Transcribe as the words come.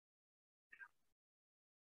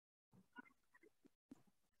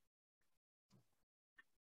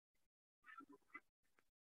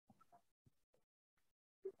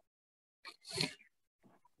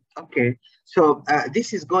Okay, so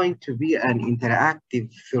this is going to be an interactive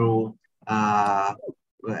through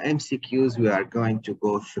MCQs. We are going to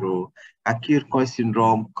go through acute coronary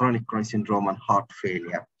syndrome, chronic coronary syndrome, and heart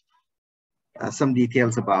failure. Some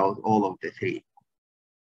details about all of the three.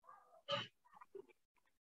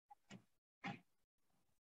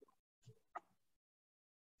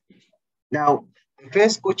 Now, the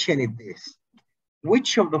first question is this.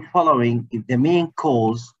 Which of the following is the main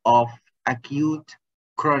cause of acute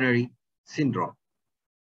coronary syndrome?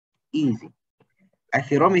 Easy.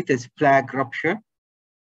 Atheromatous plaque rupture,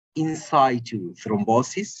 in situ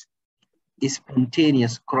thrombosis,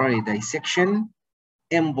 spontaneous coronary dissection,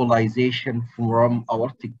 embolization from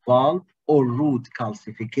aortic valve, or root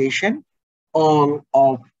calcification, all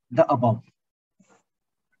of the above.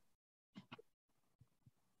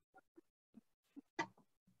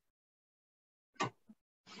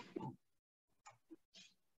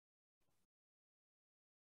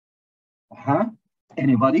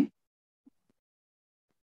 Anybody?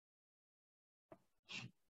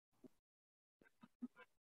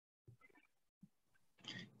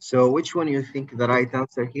 So which one you think the right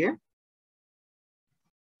answer here?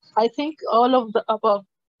 I think all of the above.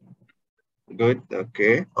 Good,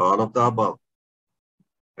 okay, all of the above.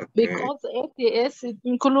 Okay. Because ACS it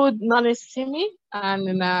include non-ischemic and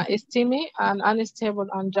ischemic and unstable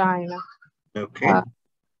angina. Okay.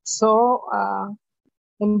 So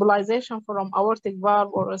embolization from aortic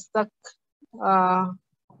valve or stuck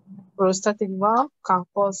prostatic valve can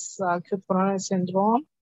cause acute coronary syndrome.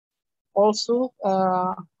 Also,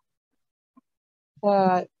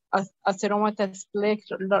 atheromatous plaque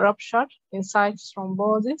rupture inside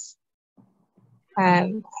thrombosis.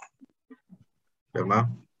 And okay,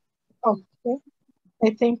 I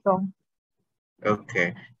think so.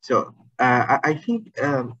 Okay, so I think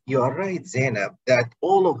you are right, Zainab, that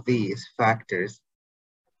all of these factors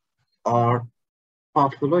are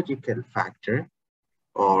pathological factor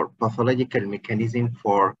or pathological mechanism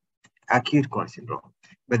for acute coronary syndrome.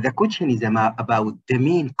 But the question is about the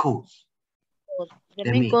main cause.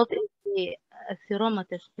 The main cause is the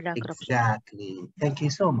atheromatous plaque rupture. Exactly. Thank you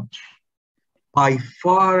so much. By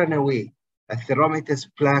far and away, atheromatous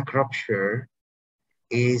plaque rupture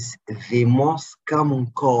is the most common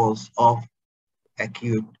cause of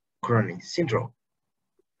acute coronary syndrome.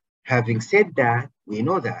 Having said that, we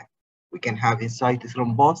know that we can have in situ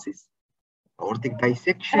thrombosis, aortic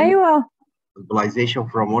dissection, embolization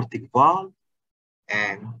from aortic valve,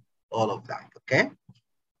 and all of that, okay?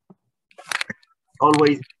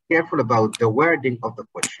 Always be careful about the wording of the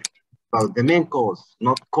question, about the main cause,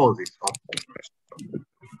 not causes of depression.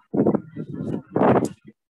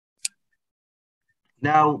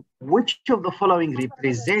 Now, which of the following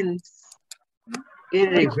represents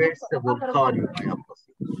irreversible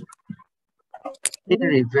cardiomyopathy?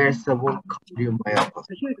 Irreversible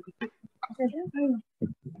cardiomyopathy.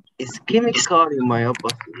 Ischemic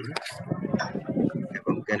cardiomyopathy.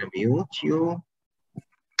 I'm gonna mute you.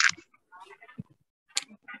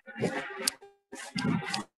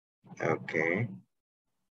 Okay.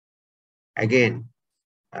 Again,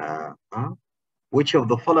 which of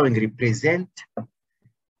the following represents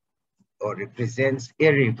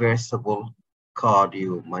irreversible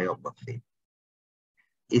cardiomyopathy?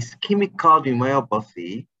 Ischemic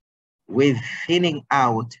cardiomyopathy with thinning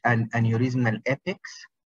out an aneurysmal apex,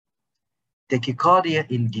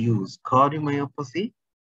 tachycardia-induced cardiomyopathy,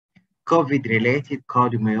 COVID-related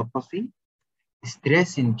cardiomyopathy,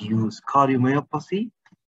 stress-induced cardiomyopathy,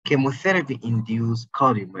 chemotherapy-induced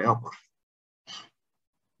cardiomyopathy.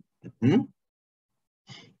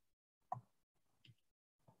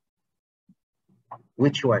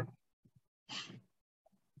 Which one?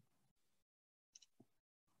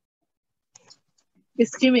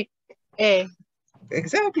 Ischemic A.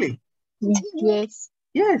 Exactly. Yes.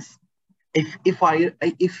 Yes. If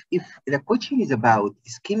the question is about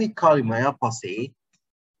ischemic cardiomyopathy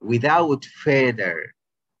without further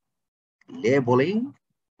labeling,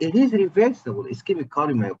 it is reversible. Ischemic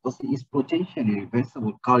cardiomyopathy is potentially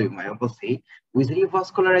reversible cardiomyopathy with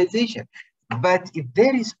revascularization. But if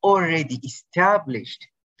there is already established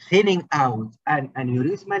thinning out an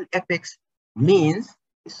aneurysmal apex, means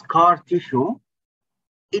scar tissue,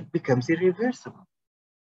 it becomes irreversible.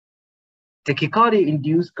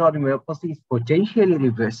 Tachycardia-induced cardiomyopathy is potentially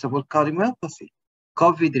reversible cardiomyopathy.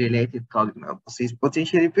 COVID-related cardiomyopathy is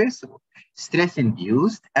potentially reversible.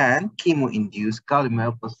 Stress-induced and chemo-induced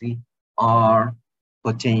cardiomyopathy are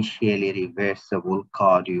potentially reversible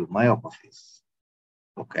cardiomyopathies.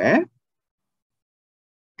 Okay?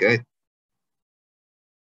 Good.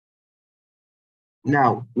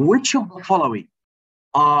 Now, which of the following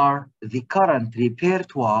are the current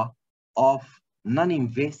repertoire of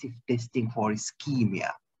non-invasive testing for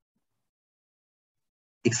ischemia?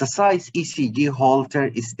 Exercise ECG,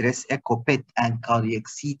 Holter, stress echo, PET, and cardiac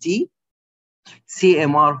CT.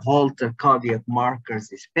 CMR, Holter, cardiac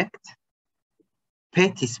markers, SPECT.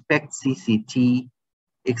 PET, SPECT, CCT,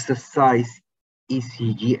 exercise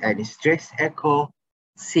ECG, and stress echo.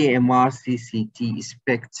 CMR, CCT,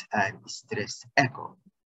 SPECT, and stress echo.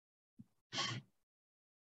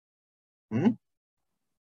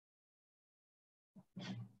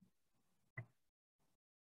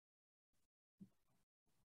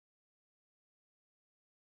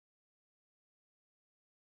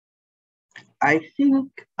 I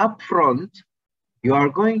think upfront, you are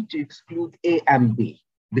going to exclude A and B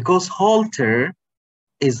because Holter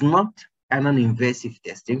is not an non-invasive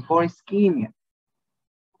testing for ischemia.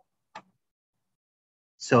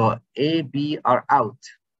 So A, B are out.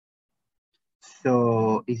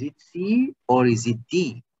 So is it C or is it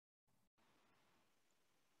D?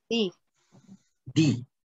 D. D.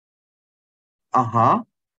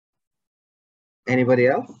 Anybody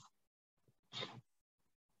else?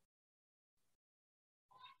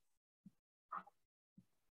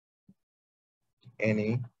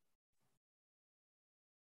 Any?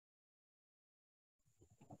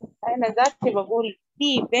 أنا ذاتي بقول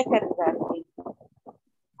D better than D.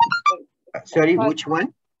 Sorry, which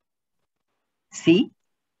one? C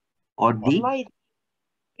or D? والله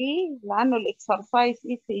D لأنه الإكسرسايز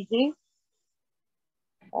ECG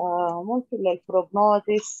ممكن like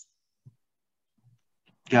prognosis.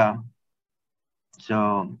 Yeah.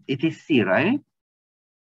 So it is C, right?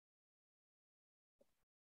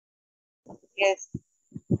 Yes.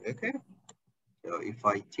 Okay. So if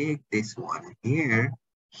I take this one here,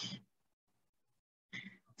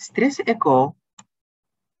 stress echo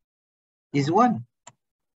is 1.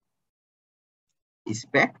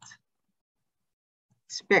 SPECT,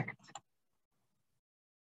 SPECT,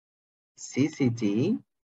 CCT,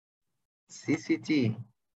 CCT.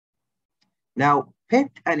 Now,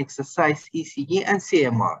 PET and exercise ECG and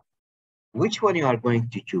CMR. Which one you are going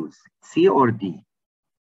to choose, C or D?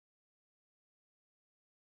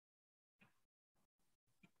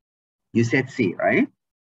 You said C, right?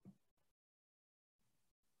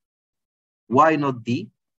 Why not D?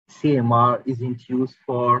 CMR isn't used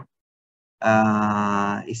for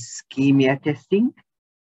ischemia testing?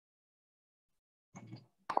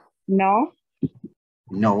 No.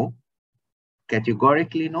 No.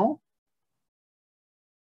 Categorically no?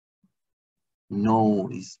 No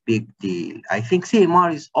is big deal. I think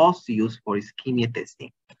CMR is also used for ischemia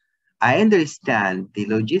testing. I understand the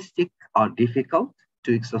logistics are difficult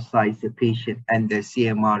to exercise a patient under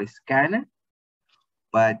CMR scanner,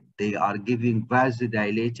 but they are giving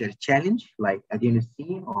vasodilator challenge like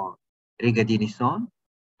adenosine or regadenoson,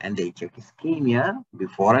 and they check ischemia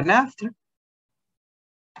before and after.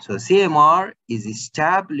 So CMR is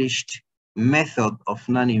established method of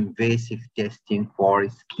non-invasive testing for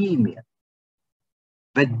ischemia.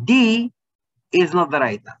 But D is not the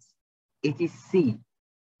right answer. It is C.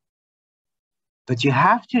 But you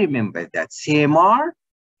have to remember that CMR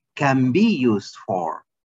can be used for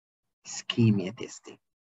ischemia testing,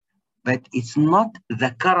 but it's not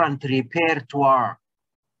the current repertoire.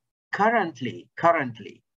 Currently,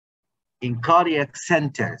 in cardiac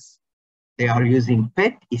centers, they are using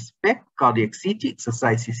PET, SPECT, cardiac CT,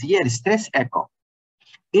 exercise ECG, and stress echo.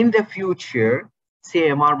 In the future,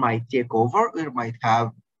 CMR might take over or might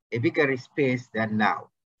have a bigger space than now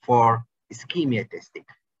for ischemia testing.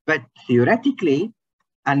 But theoretically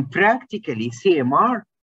and practically, CMR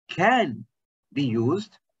can be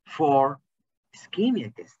used for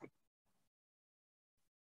ischemia testing,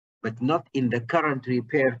 but not in the current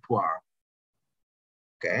repertoire.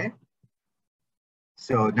 Okay.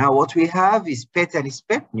 So now what we have is PET and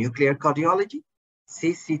SPECT, nuclear cardiology,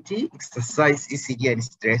 CCT, exercise ECG, and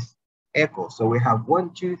stress echo. So we have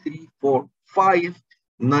 1, 2, 3, 4, 5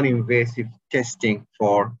 non-invasive testing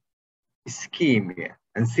for ischemia,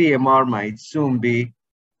 and CMR might soon be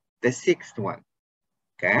the 6th one.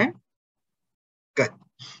 Okay, good.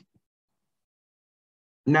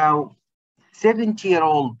 Now,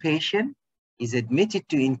 70-year-old patient is admitted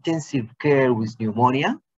to intensive care with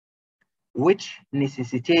pneumonia, which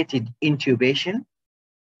necessitated intubation.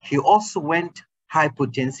 He also went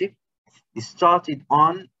hypotensive. He started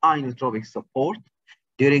on inotropic support.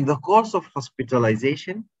 During the course of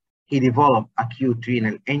hospitalization, he developed acute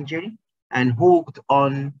renal injury and hooked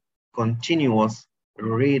on continuous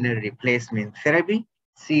renal replacement therapy,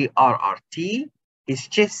 CRRT. His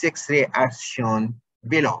chest X-ray as shown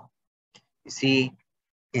below. You see,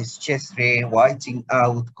 is chest ray, whiting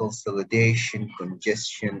out, consolidation,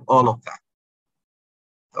 congestion, all of that.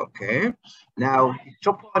 Okay. Now,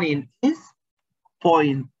 troponin is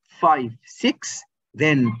 0.56,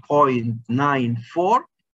 then 0.94,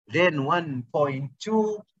 then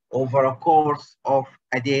 1.2 over a course of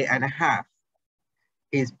a day and a half.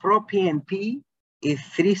 His pro-PNP is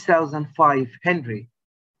 3,500.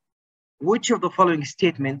 Which of the following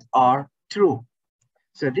statements are true?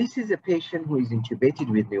 So this is a patient who is intubated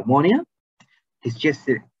with pneumonia. His chest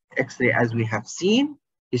X-ray, as we have seen,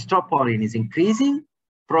 his troponin is increasing.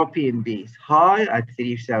 Pro-PNP is high at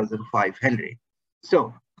 3,500.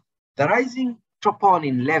 So the rising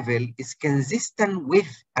troponin level is consistent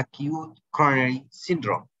with acute coronary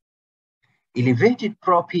syndrome. Elevated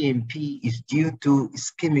pro-PNP is due to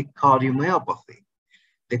ischemic cardiomyopathy.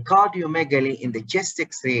 The cardiomegaly in the chest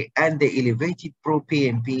X-ray and the elevated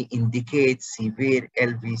pro-PNP indicate severe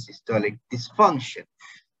LV systolic dysfunction.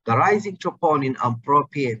 The rising troponin and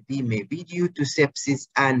pro-PNP may be due to sepsis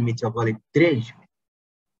and metabolic derangement.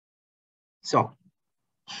 So,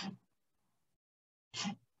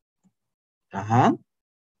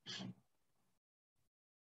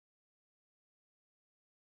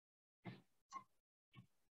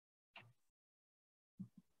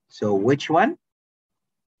 So which one?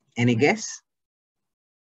 Any guess?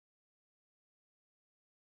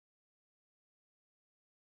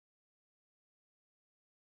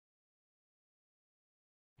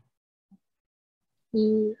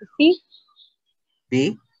 C.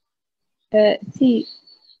 B? C.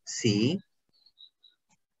 C.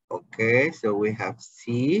 Okay, so we have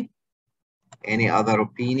C. Any other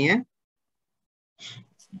opinion?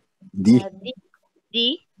 D. D.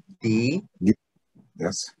 D. D.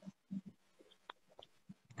 Yes.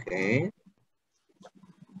 Okay.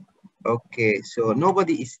 Okay, so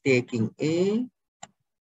nobody is taking A.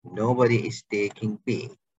 Nobody is taking B,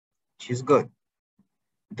 which is good.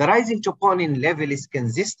 The rising troponin level is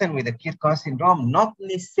consistent with acute coronary syndrome, not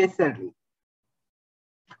necessarily.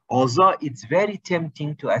 Although it's very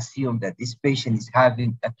tempting to assume that this patient is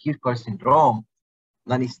having acute coronary syndrome,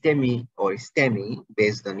 non-STEMI or STEMI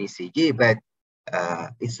based on ECG, but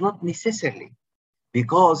it's not necessarily,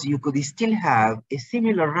 because you could still have a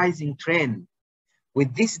similar rising trend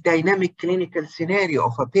with this dynamic clinical scenario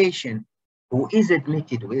of a patient who is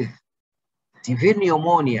admitted with severe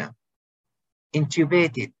pneumonia,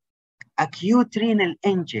 intubated, acute renal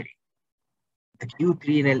injury. Acute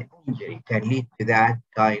renal injury can lead to that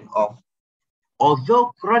kind of,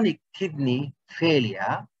 although chronic kidney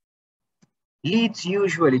failure leads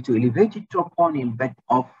usually to elevated troponin but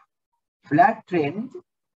of flat trend,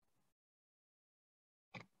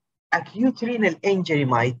 acute renal injury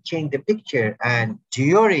might change the picture, and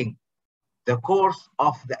during the course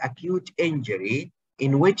of the acute injury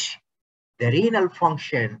in which the renal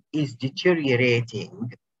function is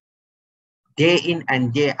deteriorating day in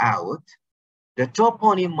and day out, the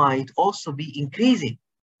troponin might also be increasing.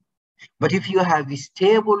 But if you have a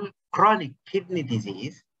stable chronic kidney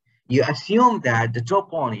disease, you assume that the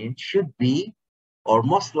troponin should be, or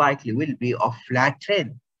most likely will be, of flat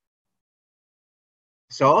trend.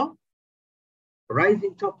 So,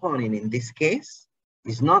 rising troponin in this case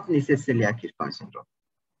is not necessarily acute coronary syndrome.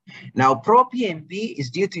 Now, pro-PNP is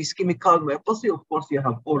due to ischemic cardiomyopathy. Of course, you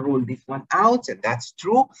have all ruled this one out, and that's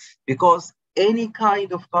true because any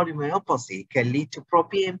kind of cardiomyopathy can lead to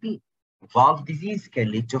pro-PNP. Valve disease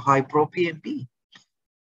can lead to high pro-PNP,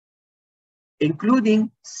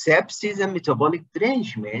 including sepsis and metabolic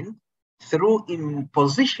derangement through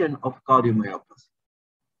imposition of cardiomyopathy.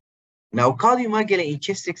 Now, cardiomegaly in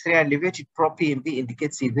chest X-ray and elevated pro-PNP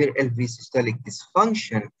indicates severe LV systolic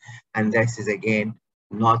dysfunction, and this is again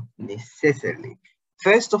not necessarily.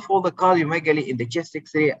 First of all, the cardiomegaly in the chest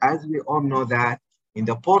X-ray, as we all know that in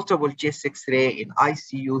the portable chest X-ray in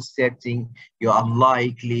ICU setting, you are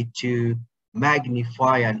likely to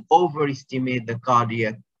magnify and overestimate the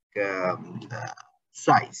cardiac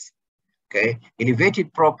size. Okay,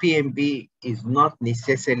 elevated pro-PNP is not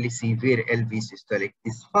necessarily severe LV systolic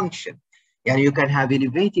dysfunction. And you can have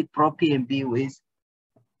elevated pro-PNP with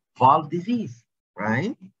valve disease,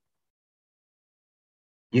 right?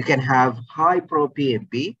 You can have high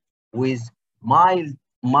pro-PNP with mild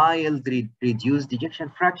reduced ejection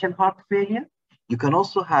fraction heart failure. You can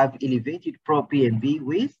also have elevated pro-PNP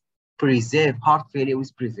with preserved heart failure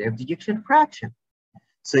with preserved ejection fraction.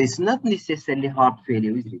 So it's not necessarily heart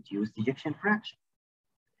failure with reduced ejection fraction.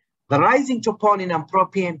 The rising troponin and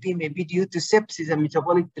pro-PNP may be due to sepsis and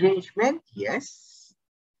metabolic derangement. Yes.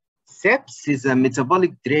 Sepsis and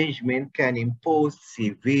metabolic derangement can impose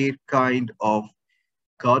severe kind of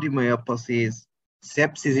cardiomyopathies.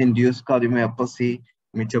 Sepsis-induced cardiomyopathy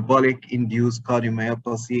metabolic induced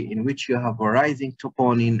cardiomyopathy in which you have a rising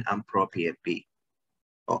troponin and pro-PFP.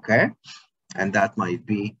 Okay, and that might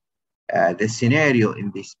be the scenario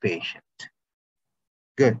in this patient.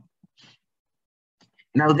 Good.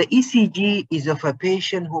 Now the ECG is of a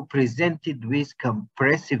patient who presented with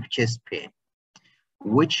compressive chest pain.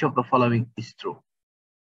 Which of the following is true?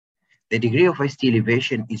 The degree of ST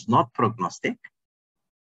elevation is not prognostic.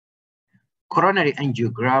 Coronary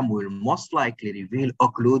angiogram will most likely reveal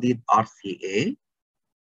occluded RCA.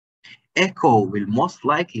 Echo will most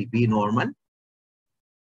likely be normal.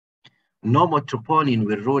 Normotroponin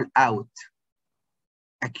will rule out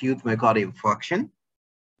acute myocardial infarction.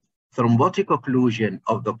 Thrombotic occlusion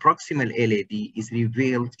of the proximal LAD is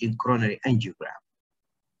revealed in coronary angiogram.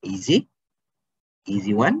 Easy?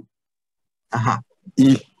 Easy one?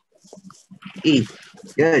 E. E.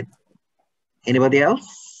 Good. Anybody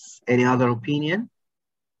else? Any other opinion?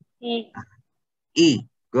 E. E.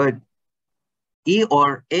 Good. E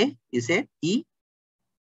or A? You say E?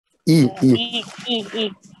 E. E. E.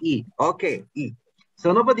 E. E. Okay. E.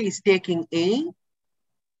 So nobody is taking A.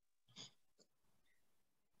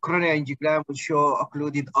 Coronary angiogram will show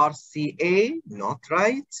occluded RCA. Not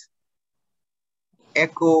right.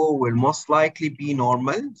 Echo will most likely be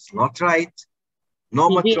normal. It's not right.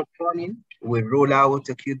 Normotroponin will rule out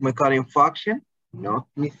acute myocardial infarction. Not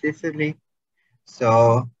necessarily.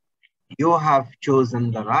 So you have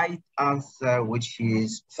chosen the right answer, which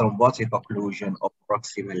is thrombotic occlusion of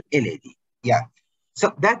proximal LAD. Yeah.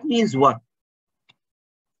 So that means what?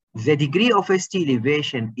 The degree of ST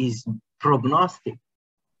elevation is prognostic.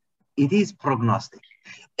 It is prognostic.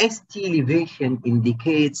 ST elevation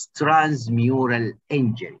indicates transmural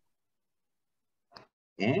injury.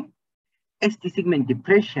 Okay? ST segment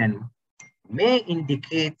depression may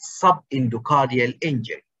indicate subendocardial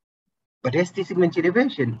injury, but ST segment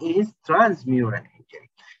elevation is transmural injury.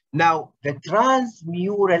 Now, the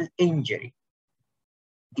transmural injury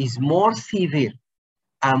is more severe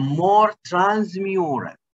and more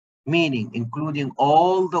transmural, meaning including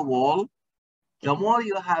all the wall, the more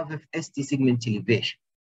you have of ST segment elevation.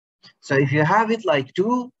 So if you have it like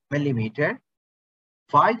 2 millimeter,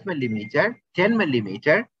 5 millimeter, 10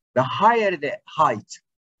 millimeter, the higher the height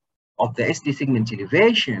of the ST segment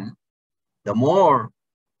elevation, the more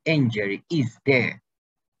injury is there.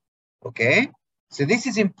 Okay? So this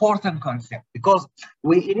is important concept because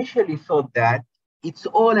we initially thought that it's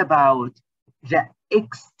all about the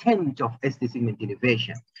extent of ST segment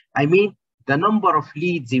elevation. I mean, the number of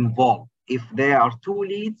leads involved. If there are 2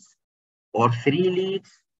 leads or 3 leads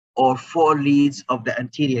or 4 leads of the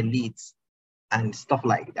anterior leads and stuff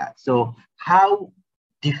like that. So how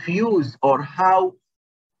diffuse or how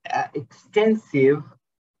extensive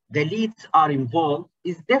the leads are involved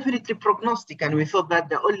is definitely prognostic, and we thought that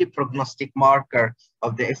the only prognostic marker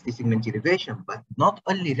of the ST segment elevation, but not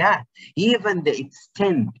only that, even the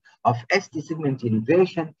extent of ST segment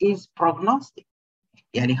elevation is prognostic.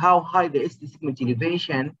 Yani how high the ST segment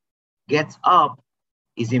elevation gets up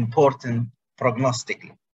is important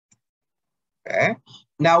prognostically. Okay.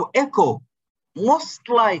 Now echo most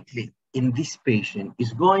likely in this patient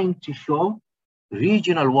is going to show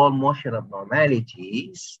regional wall motion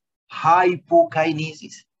abnormalities,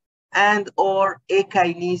 hypokinesis, and or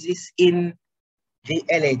akinesis in the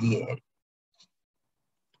LAD area.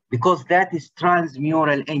 Because that is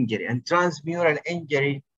transmural injury, and transmural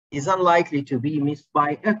injury is unlikely to be missed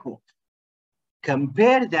by echo.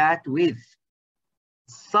 Compare that with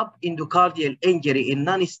subendocardial injury in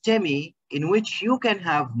non-STEMI, in which you can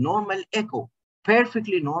have normal echo,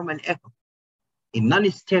 perfectly normal echo. In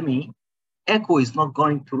non-STEMI, echo is not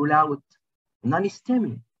going to rule out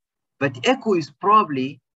non-STEMI, but echo is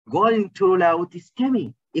probably going to rule out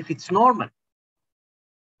STEMI if it's normal.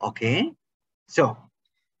 Okay, so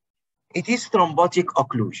it is thrombotic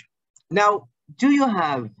occlusion. Now, do you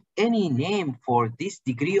have any name for this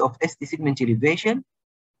degree of ST segment elevation?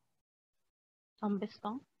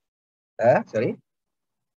 Tombstone. Sorry?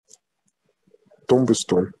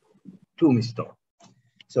 Tombstone. Tombstone.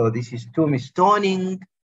 So this is tombstoning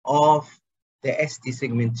of the ST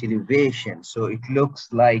segment elevation. So it looks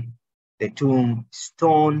like the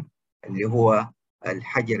tombstone اللي هو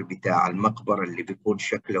الحجر بتاع المقبرة اللي بيكون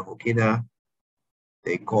شكله كده.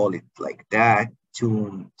 They call it like that,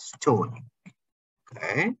 tombstoning.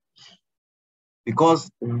 Okay? Because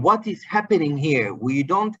what is happening here, we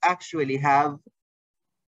don't actually have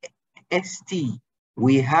ST.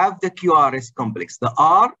 We have the QRS complex. The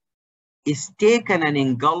R is taken and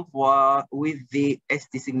engulfed with the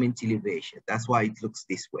ST segment elevation. That's why it looks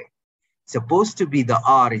this way. Supposed to be the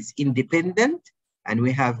R is independent and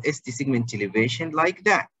we have ST segment elevation like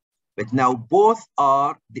that. But now both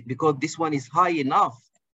are, because this one is high enough,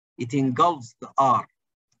 it engulfs the R.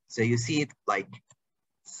 So you see it like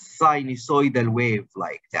sinusoidal wave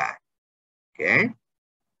like that, okay?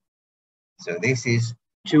 So this is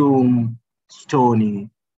tombstoning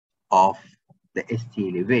of the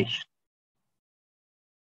ST elevation.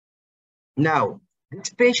 Now, this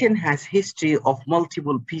patient has history of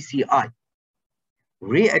multiple PCI,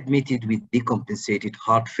 readmitted with decompensated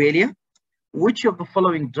heart failure. Which of the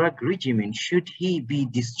following drug regimen should he be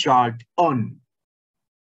discharged on?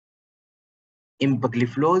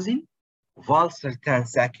 Empagliflozin, valsartan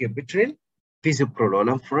sacubitril,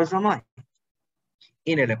 bisoprolol and furosemide.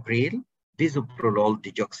 Enalapril, bisoprolol,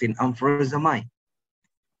 digoxin and furosemide.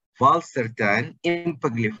 Valsartan,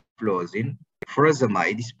 empagliflozin,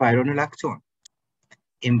 furosemide, spironolactone.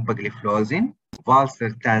 Empagliflozin,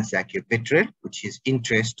 valsartan sacubitril, which is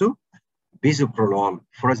Entresto, bisoprolol,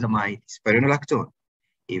 furosemide, spironolactone.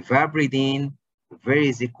 Ivabradine,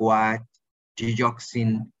 vericiguat,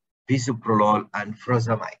 digoxin, bisoprolol, and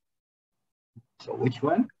furosemide. So which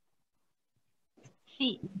one?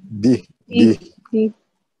 C. D. D. D.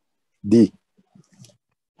 D.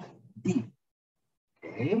 D.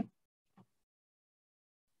 Okay.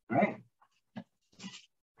 Right.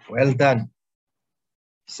 Well done.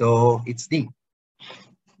 So it's D.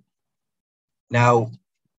 Now,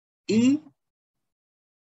 E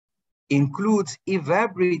includes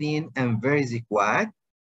ivabradine and vericiguat,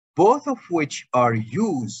 both of which are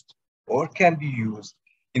used or can be used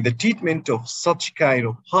in the treatment of such kind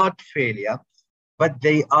of heart failure, but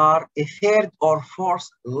they are a third or fourth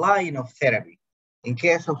line of therapy in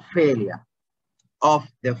case of failure of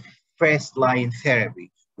the first line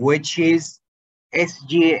therapy, which is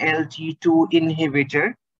SGLT2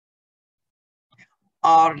 inhibitor,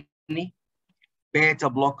 ARNI, beta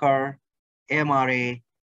blocker, MRA,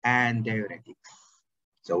 and diuretics.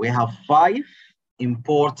 So we have 5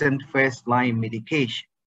 important first line medication: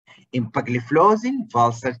 empagliflozin,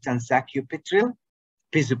 valsartan sacubitril,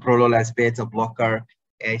 bisoprolol as beta blocker,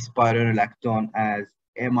 spironolactone as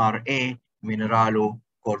MRA,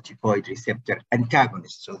 mineralocorticoid receptor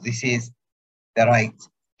antagonist. So this is the right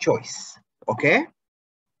choice. Okay,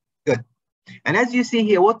 good. And as you see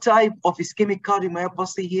here, what type of ischemic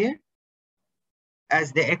cardiomyopathy here?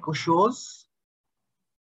 As the echo shows,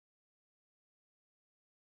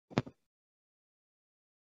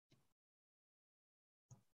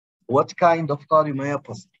 what kind of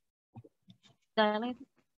cardiomyopathy? Dilated.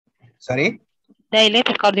 Sorry?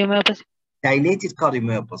 Dilated cardiomyopathy. Dilated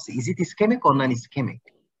cardiomyopathy. Is it ischemic or non-ischemic?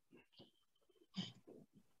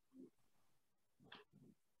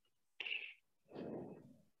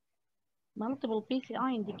 Multiple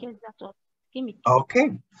PCI indicates that of ischemic. Okay,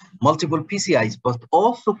 multiple PCIs, but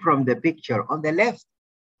also from the picture on the left,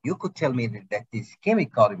 you could tell me that that is ischemic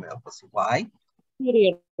cardiomyopathy. Why?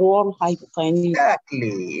 Posterior wall hypokinesia.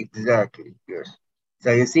 Exactly, yes.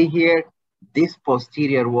 So you see here, this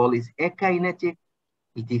posterior wall is akinetic,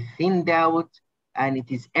 it is thinned out, and it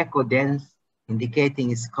is echodense,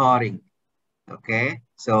 indicating scarring. Okay,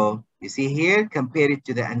 so you see here, compare it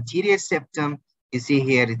to the anterior septum, you see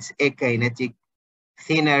here it's akinetic,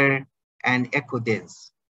 thinner, and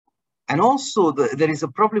echodense. And also there is a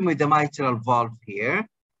problem with the mitral valve here,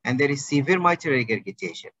 and there is severe mitral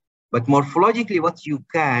regurgitation. But morphologically,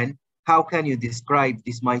 how can you describe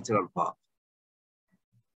this mitral valve?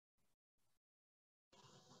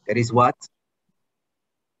 There is what?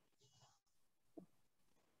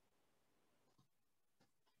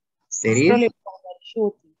 There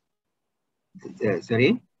is?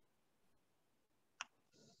 Sorry?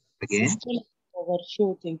 Again? Systolic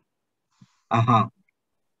overshooting. Uh-huh.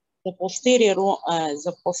 The posterior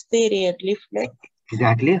leaflet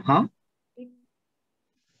Exactly, huh?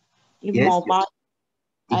 immobile,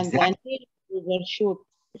 and the Exactly. anterior overshoot.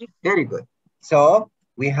 Very good. So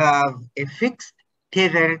we have a fixed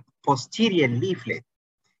tethered posterior leaflet.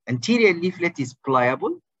 Anterior leaflet is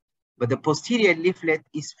pliable, but the posterior leaflet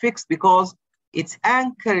is fixed because it's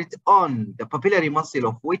anchored on the papillary muscle,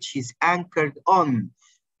 of which is anchored on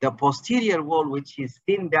the posterior wall, which is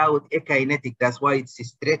thinned out, akinetic. That's why it's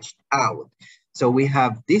stretched out. So we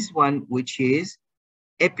have this one, which is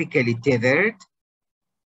apically tethered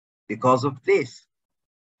because of this.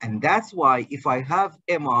 And that's why if I have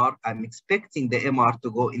MR, I'm expecting the MR to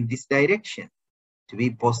go in this direction, to be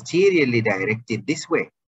posteriorly directed this way.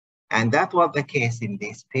 And that was the case in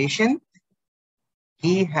this patient.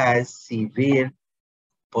 He has severe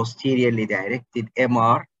posteriorly directed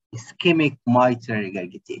MR, ischemic mitral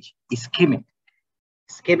regurgitation, ischemic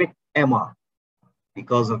MR,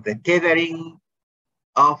 because of the tethering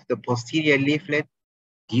of the posterior leaflet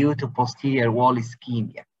due to posterior wall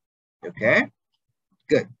ischemia. Okay,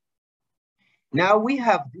 good. Now we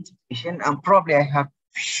have this patient, and probably I have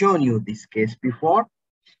shown you this case before.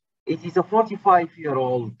 It is a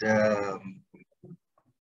 45-year-old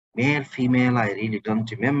male, female, I really don't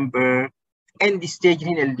remember, end-stage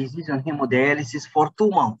renal disease on hemodialysis for 2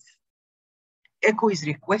 months. Echo is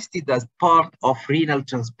requested as part of renal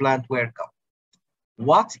transplant workup.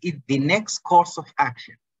 What is the next course of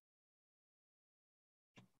action?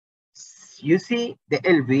 You see the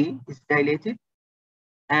LV is dilated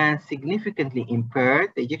and significantly impaired.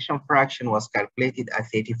 The ejection fraction was calculated at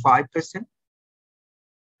 35%.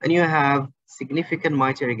 And you have significant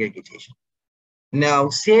mitral regurgitation. Now,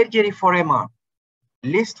 surgery for MR,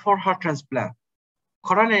 list for heart transplant,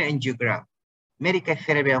 coronary angiogram, medical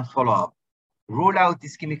therapy and follow-up, rule out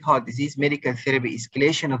ischemic heart disease, medical therapy,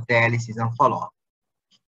 escalation of dialysis and follow-up.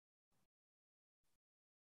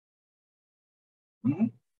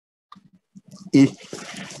 E.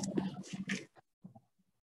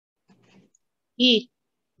 E.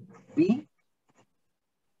 B.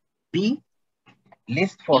 B.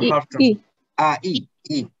 List for E. heart E. transplant. E.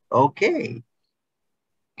 E. Okay.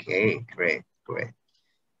 Okay, great, great.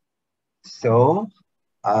 So,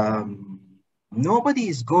 nobody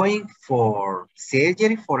is going for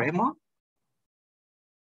surgery for MR.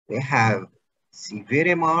 We have severe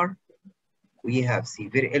MR. We have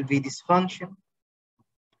severe LV dysfunction.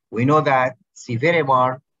 We know that severe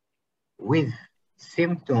MR with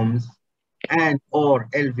symptoms and or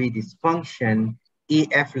LV dysfunction,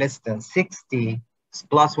 EF less than 60 is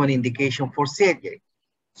 +1 indication for surgery.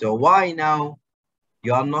 So why now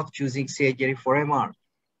you are not choosing surgery for MR?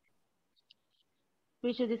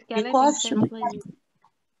 We should escalate Because intensely.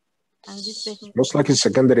 And this patient Most likely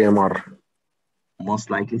secondary MR. Most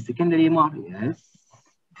likely secondary MR, yes.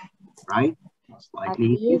 Right? Most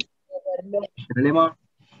likely MR.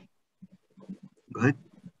 Good.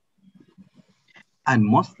 And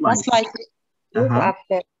most likely.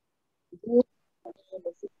 after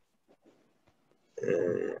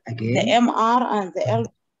Again. the MR and the L.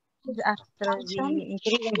 after the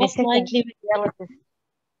including the Most second likely dialysis.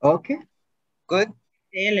 Okay, good.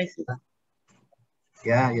 dialysis.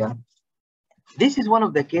 Yeah. This is one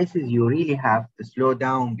of the cases you really have to slow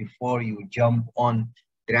down before you jump on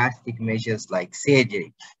drastic measures like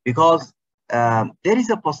surgery, because there is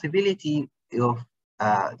a possibility of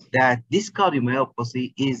that this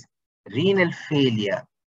cardiomyopathy is renal failure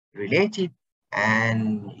related,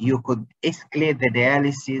 and you could escalate the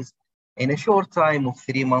dialysis in a short time of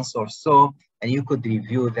 3 months or so, and you could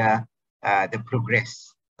review the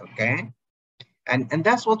progress. Okay, and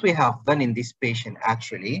that's what we have done in this patient.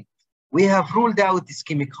 Actually, we have ruled out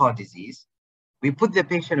ischemic heart disease. We put the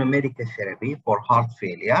patient on medical therapy for heart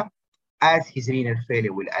failure, as his renal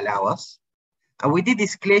failure will allow us. And we did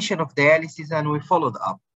escalation of dialysis, and we followed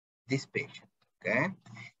up this patient, okay?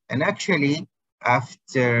 And actually,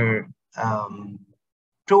 after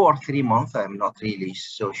 2 or 3 months, I'm not really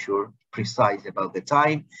so sure, precise about the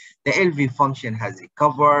time, the LV function has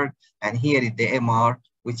recovered. And here is the MR,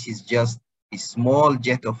 which is just a small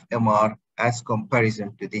jet of MR as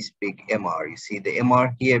comparison to this big MR. You see the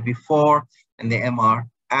MR here before and the MR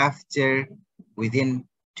after within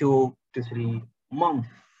 2 to 3 months.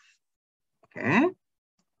 Okay,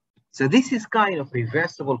 so this is kind of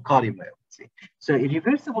reversible cardiomyopathy. So in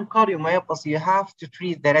reversible cardiomyopathy, you have to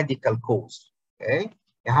treat the radical cause. Okay,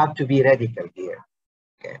 you have to be radical here.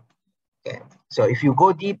 Okay. So if you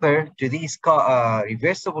go deeper to these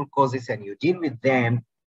reversible causes and you deal with them,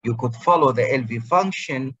 you could follow the LV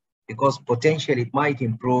function, because potentially it might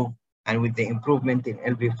improve. And with the improvement in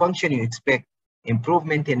LV function, you expect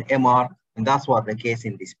improvement in MR, and that's what the case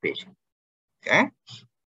in this patient. Okay.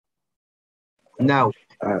 Now,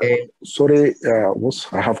 sorry,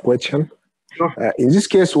 I have question. Sure. In this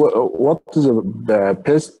case, what is the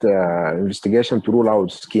best investigation to rule out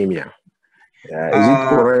ischemia? Is it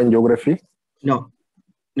coronary angiography? No.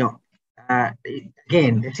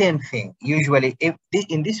 Again, the same thing. Usually, if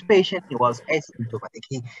in this patient, he was asymptomatic.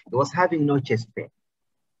 He was having no chest pain.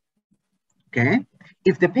 Okay.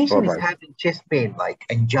 If the patient is having chest pain, like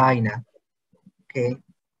angina, okay,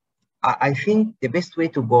 I think the best way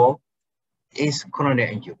to go is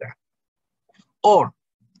coronary angiogram. Or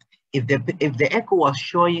if the echo was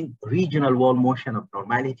showing regional wall motion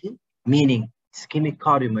abnormality, meaning ischemic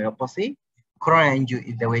cardiomyopathy, coronary angio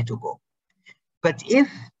is the way to go. But if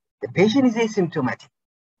the patient is asymptomatic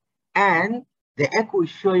and the echo is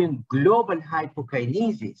showing global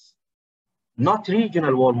hypokinesis, not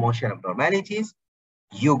regional wall motion abnormalities,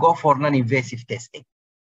 you go for non-invasive testing.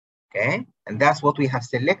 Okay, and that's what we have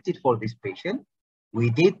selected for this patient. We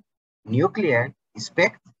did nuclear,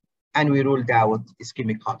 SPECT, and we ruled out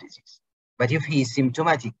ischemic heart disease. But if he is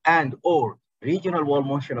symptomatic and or regional wall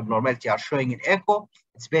motion abnormality are showing in echo,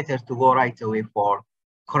 it's better to go right away for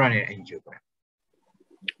coronary angiogram.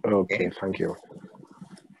 Okay, thank you.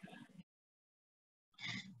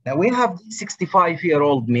 Now we have a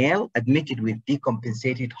 65-year-old male admitted with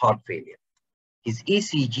decompensated heart failure. His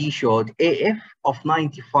ECG showed AF of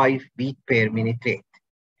 95 beat per minute rate.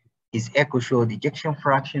 His echo showed ejection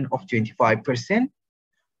fraction of 25%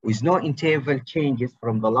 with no interval changes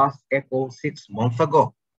from the last echo 6 months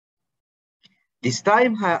ago. This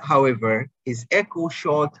time, however, his echo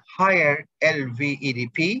showed higher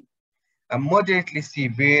LVEDP and moderately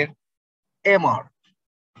severe MR.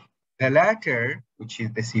 The latter, which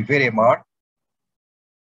is the severe MR,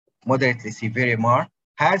 moderately severe MR,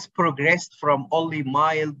 has progressed from only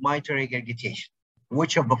mild mitral regurgitation.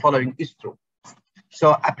 Which of the following is true?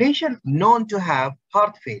 So a patient known to have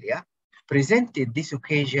heart failure presented this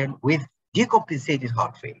occasion with decompensated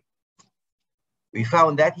heart failure. We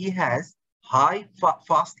found that he has high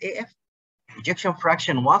fast AF, ejection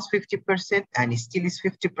fraction was 50% and still is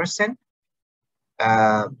 50%.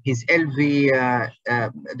 His LV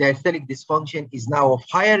diastolic dysfunction is now of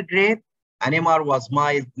higher grade, and MR was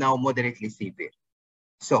mild, now moderately severe.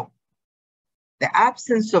 So the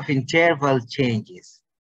absence of interval changes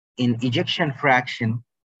in ejection fraction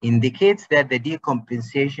indicates that the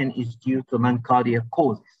decompensation is due to non-cardiac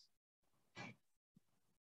causes.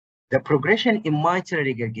 The progression in mitral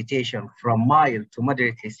regurgitation from mild to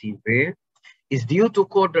moderately severe is due to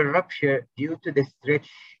chordal rupture due to the stretch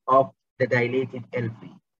of the dilated LV.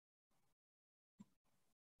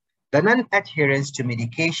 The non-adherence to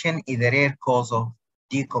medication is a rare cause of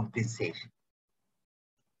decompensation.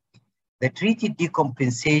 The treated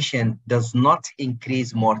decompensation does not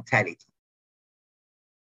increase mortality.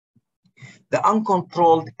 The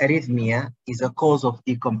uncontrolled arrhythmia is a cause of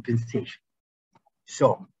decompensation.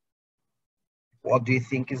 So, what do you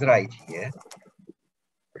think is right here?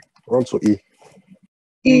 Also E.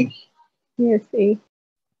 E. Yes, E.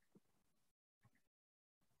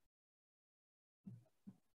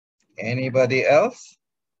 Anybody else?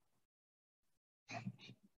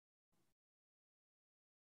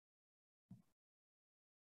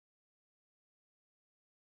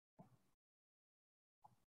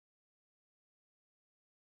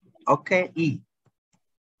 Okay, E.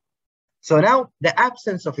 So now the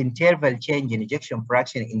absence of interval change in ejection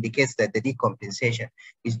fraction indicates that the decompensation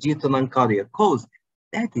is due to non-cardiac cause.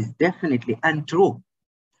 That is definitely untrue,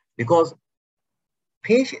 because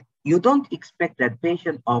patient, you don't expect that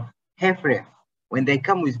patient of HFrEF, when they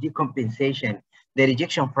come with decompensation, their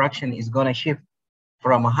ejection fraction is going to shift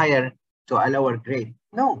from a higher to a lower grade.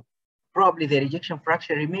 No, probably their ejection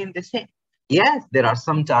fraction remain the same. Yes, there are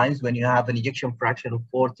some times when you have an ejection fraction of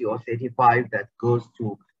 40 or 35 that goes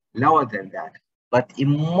to lower than that. But in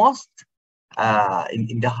most,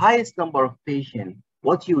 in the highest number of patients,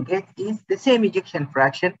 what you get is the same ejection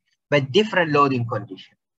fraction, but different loading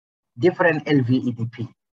condition, different LVEDP,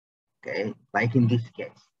 okay, like in this case.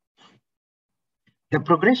 The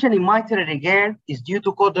progression in mitral regurg is due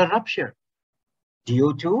to chordal rupture,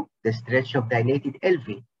 due to the stretch of dilated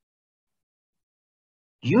LV.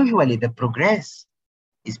 Usually the progress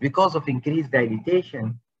is because of increased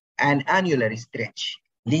dilatation and annular stretch,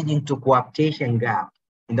 leading to coaptation gap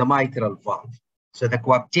in the mitral valve. So the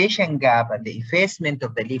coaptation gap and the effacement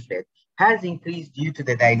of the leaflet has increased due to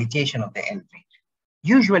the dilatation of the LV.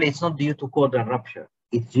 Usually it's not due to chordal rupture,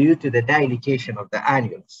 it's due to the dilatation of the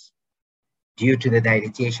annulus, due to the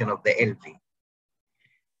dilatation of the LV.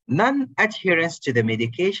 Non-adherence to the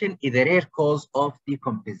medication is a rare cause of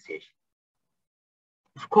decompensation.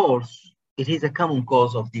 Of course, it is a common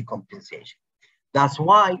cause of decompensation. That's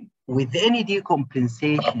why with any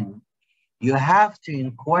decompensation, you have to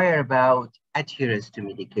inquire about adherence to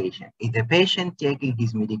medication. Is the patient taking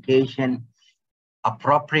his medication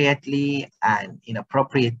appropriately and in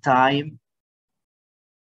appropriate time?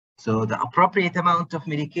 So the appropriate amount of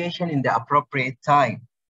medication in the appropriate time,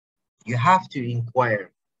 you have to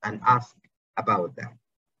inquire and ask about that.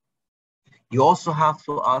 You also have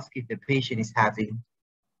to ask if the patient is having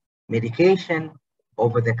medication,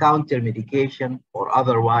 over-the-counter medication, or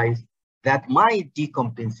otherwise that might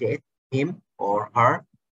decompensate him or her,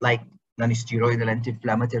 like non-steroidal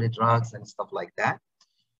anti-inflammatory drugs and stuff like that.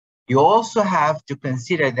 You also have to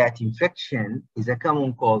consider that infection is a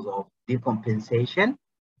common cause of decompensation,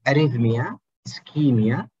 arrhythmia,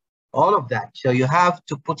 ischemia, all of that. So you have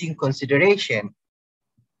to put in consideration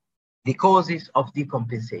the causes of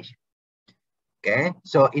decompensation. Okay,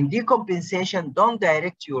 so in decompensation, don't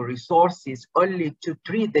direct your resources only to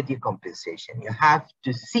treat the decompensation. You have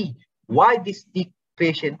to see why this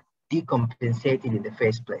patient decompensated in the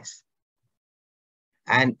first place.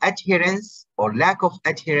 And adherence or lack of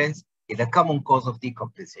adherence is a common cause of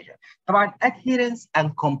decompensation. طبعا adherence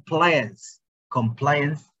and compliance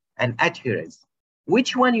and adherence.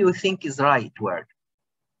 Which one you think is right word?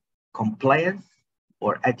 Compliance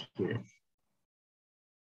or adherence?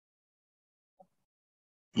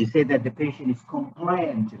 You say that the patient is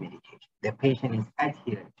compliant to medication. The patient is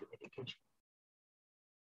adherent to medication.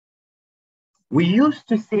 We used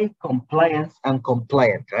to say compliance and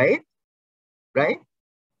compliant, right? Right?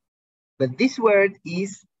 But this word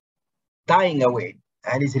is dying away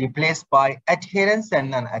and is replaced by adherence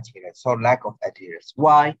and non-adherence or lack of adherence.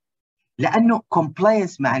 Why? لأنه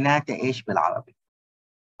compliance معناته إيش بالعربي؟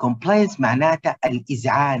 compliance معناته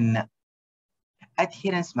الإذعان.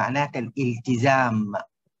 adherence معناته الالتزام.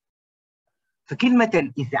 فكلمة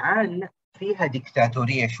الإذعان فيها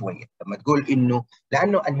ديكتاتورية شوية لما تقول إنه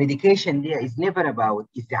لأنه الميديكيشن دي is never about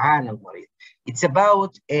إذعان المريض. It's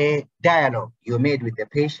about a dialogue you made with the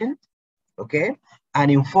patient, okay? An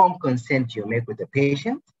informed consent you make with the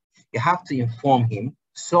patient. You have to inform him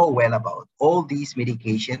so well about all these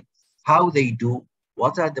medications, how they do,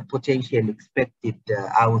 what are the potential expected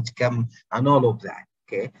outcome, and all of that,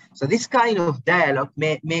 okay? So this kind of dialogue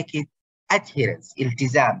may make it adherence,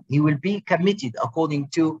 iltizam. He will be committed according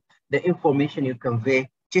to the information you convey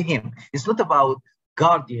to him. It's not about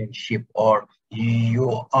guardianship or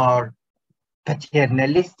you are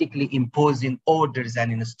paternalistically imposing orders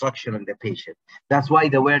and instruction on the patient. That's why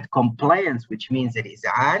the word compliance, which means that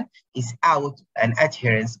iz'an, is out, and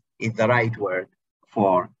adherence is the right word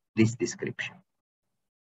for this description.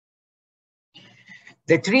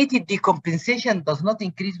 The treated decompensation does not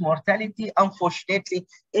increase mortality. Unfortunately,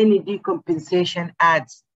 any decompensation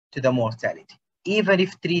adds to the mortality, even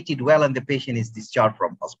if treated well and the patient is discharged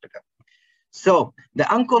from hospital. So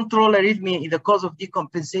the uncontrolled arrhythmia is the cause of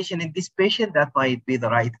decompensation in this patient. That might be the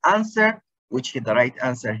right answer, which is the right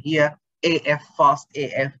answer here. AF, fast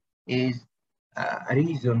AF is a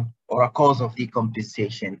reason or a cause of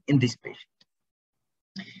decompensation in this patient.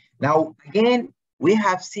 Now, again, we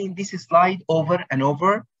have seen this slide over and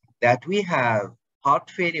over that we have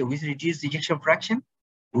heart failure with reduced ejection fraction,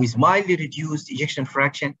 with mildly reduced ejection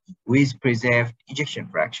fraction, with preserved ejection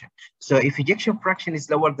fraction. So if ejection fraction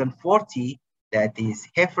is lower than 40, that is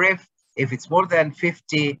HFrEF. If it's more than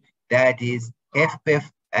 50, that is HFpEF,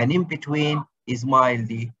 and in between is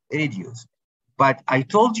mildly reduced. But I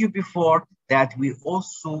told you before that we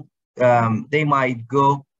also, they might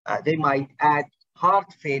add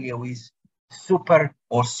heart failure with super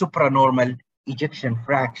or supranormal ejection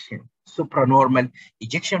fraction. Supranormal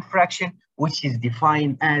ejection fraction, which is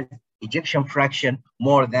defined as ejection fraction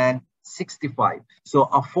more than 65. So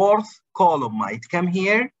a fourth column might come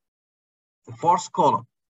here, the fourth column,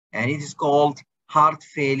 and it is called heart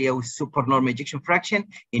failure with supernormal ejection fraction,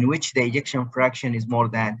 in which the ejection fraction is more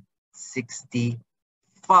than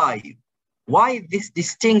 65. Why this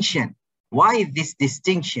distinction? Why this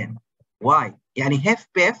distinction? Why? Yani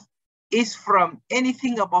HFpEF is from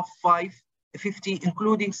anything above 50,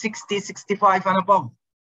 including 60, 65 and above.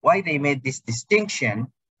 Why they made this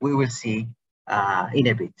distinction, we will see in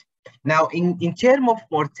a bit. Now, in terms of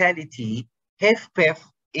mortality, HFpEF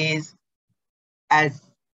is as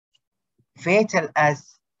fatal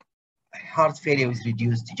as heart failure with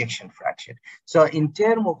reduced ejection fraction. So in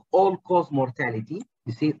terms of all-cause mortality,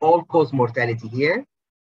 you see all-cause mortality here,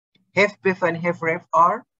 HFpEF and HFrEF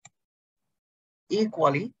are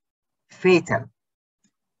equally fatal.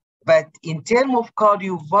 But in terms of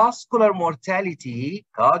cardiovascular mortality,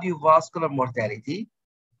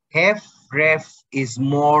 HFrEF is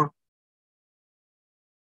more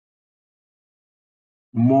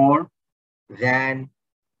than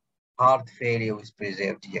heart failure with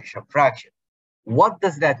preserved ejection fraction. What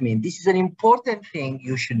does that mean? This is an important thing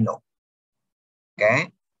you should know,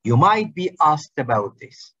 okay? You might be asked about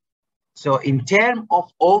this. So in terms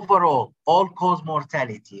of overall all-cause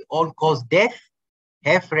mortality, all-cause death,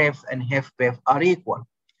 HFrEF and HFpEF are equal.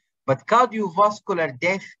 But cardiovascular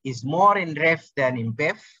death is more in REF than in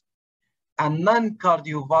PEF, and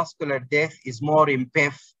non-cardiovascular death is more in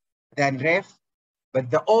PEF than REF, but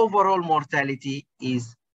the overall mortality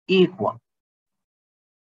is equal.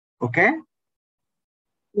 Okay?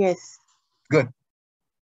 Yes. Good.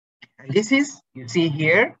 And this is, you see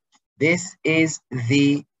here, this is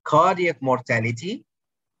the cardiac mortality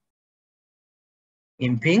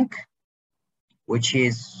in pink, which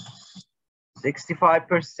is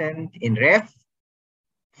 65% in REF,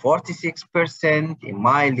 46% in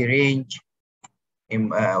mildly range, in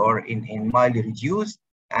mildly reduced,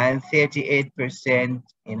 and 38%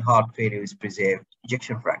 in heart failure with preserved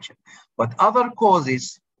ejection fraction. But other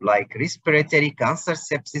causes like respiratory, cancer,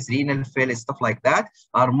 sepsis, renal failure, stuff like that,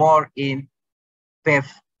 are more in PEF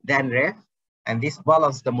than REF. And this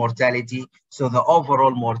balances the mortality. So the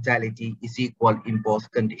overall mortality is equal in both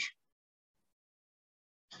conditions.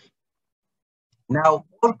 Now,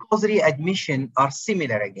 all cause readmission are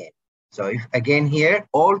similar again. So if again here,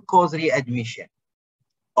 all cause readmission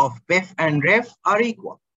of PEF and REF are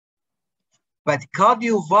equal. But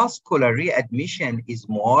cardiovascular readmission is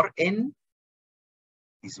more in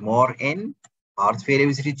heart failure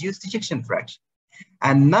with reduced ejection fraction.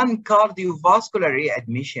 And non-cardiovascular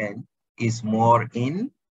readmission is more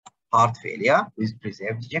in heart failure with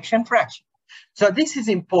preserved ejection fraction. So this is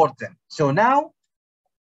important. So now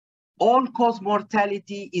all-cause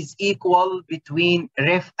mortality is equal between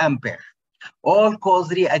REF and PEF.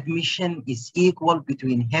 All-cause readmission is equal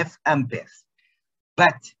between HEF and PEF.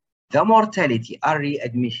 But the mortality or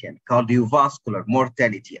readmission, cardiovascular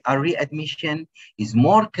mortality or readmission is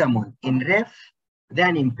more common in REF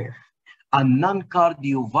than in PEF. And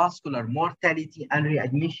non-cardiovascular mortality and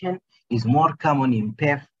readmission is more common in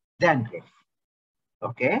PEF than REF.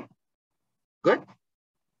 Okay, good.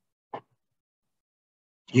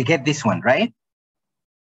 You get this one, right?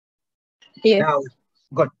 Yes. Now,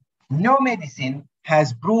 good. No medicine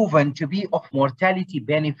has proven to be of mortality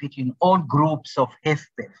benefit in all groups of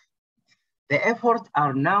HFpEF. The efforts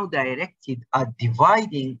are now directed at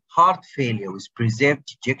dividing heart failure with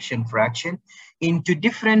preserved ejection fraction into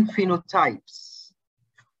different phenotypes.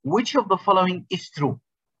 Which of the following is true?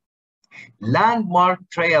 Landmark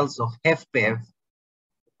trials of HFpEF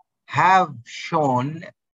have shown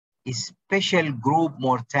a special group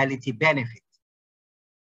mortality benefit.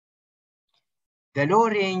 The low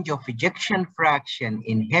range of ejection fraction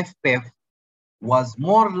in HFpEF was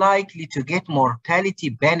more likely to get mortality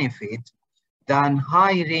benefit than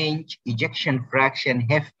high range ejection fraction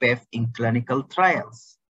HFpEF in clinical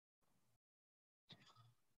trials.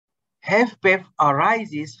 HFpEF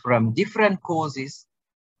arises from different causes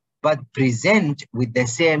but present with the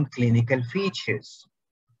same clinical features.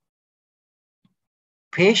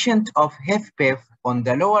 Patients of HFpEF on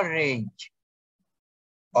the lower range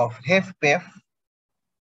of HFpEF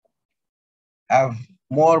have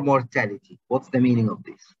more mortality. What's the meaning of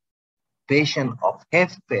this? Patient of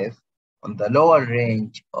HFpEF on the lower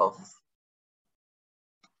range of,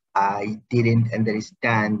 I didn't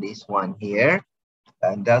understand this one here,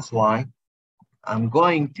 and that's why I'm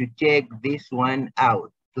going to take this one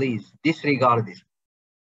out. Please disregard this.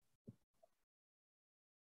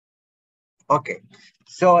 Okay,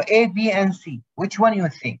 so A, B, and C, which one you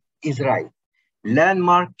think is right?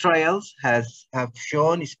 Landmark trials have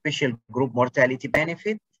shown special group mortality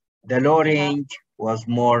benefit. The low range was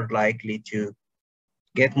more likely to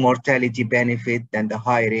get mortality benefit than the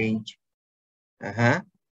high range. I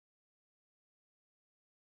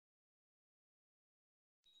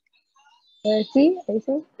see.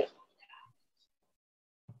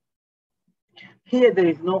 Here, there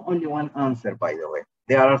is no only one answer, by the way.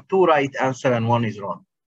 There are two right answers and one is wrong.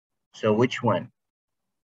 So which one?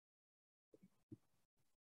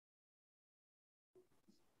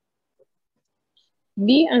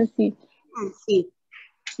 B and C. C.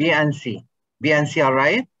 B and C. B and C are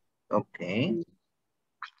right? Okay.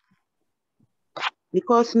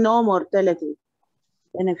 Because no mortality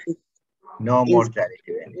benefit. No mortality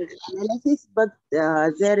benefit. Analysis, but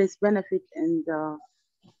there is benefit in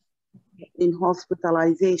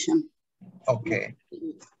hospitalization. Okay.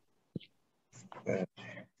 Good.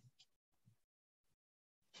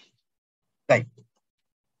 Right.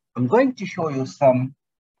 I'm going to show you some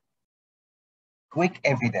quick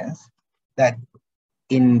evidence that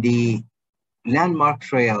in the landmark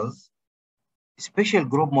trials, special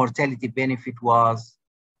group mortality benefit was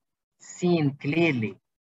seen clearly.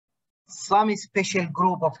 Some special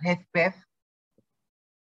group of HFpEF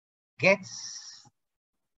gets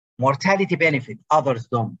mortality benefit, others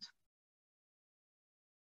don't.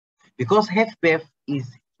 Because HFpEF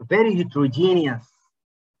is very heterogeneous,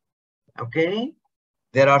 okay?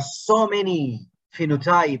 There are so many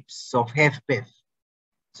phenotypes of HFpEF.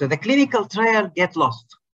 So the clinical trial get lost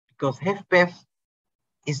because HFpEF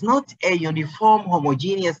is not a uniform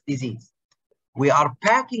homogeneous disease. We are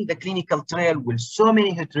packing the clinical trial with so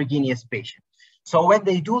many heterogeneous patients. So when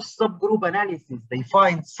they do subgroup analysis, they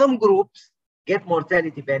find some groups get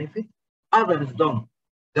mortality benefit, others don't.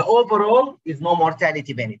 The overall is no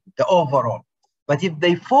mortality benefit, the overall. But if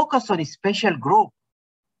they focus on a special group,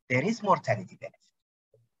 there is mortality benefit.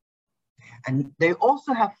 And they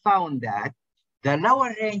also have found that the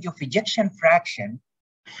lower range of ejection fraction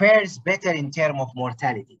fares better in terms of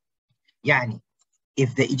mortality. Yani,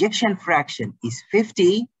 if the ejection fraction is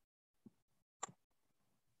 50,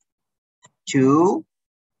 to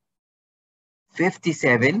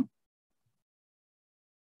 57,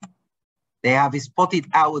 they have spotted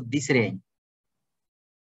out this range,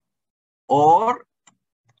 or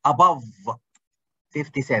above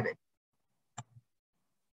 57.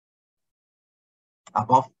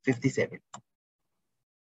 Above 57.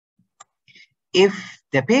 If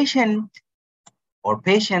the patient or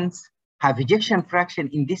patients have ejection fraction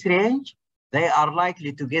in this range, they are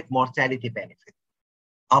likely to get mortality benefit.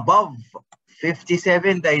 Above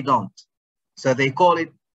 57, they don't. So they call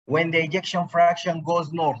it when the ejection fraction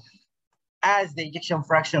goes north. As the ejection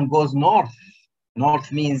fraction goes north,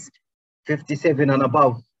 north means 57 and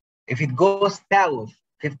above. If it goes south,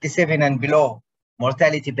 57 and below,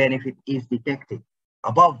 mortality benefit is detected.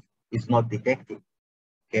 Above is not detected,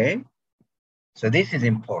 okay? So this is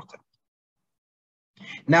important.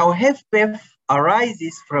 Now, HFpEF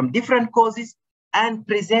arises from different causes and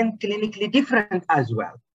present clinically different as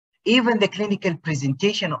well. Even the clinical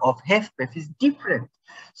presentation of HFpEF is different.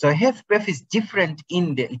 So HFpEF is different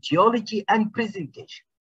in the etiology and presentation.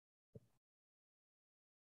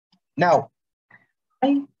 Now,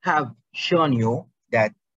 I have shown you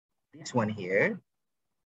that this one here,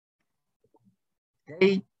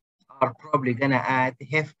 they are probably gonna add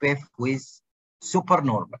HFpEF with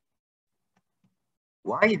supernormal.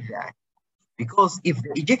 Why is that? Because if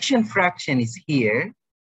the ejection fraction is here,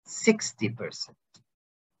 60%.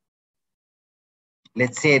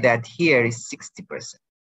 Let's say that here is 60%.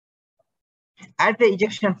 As the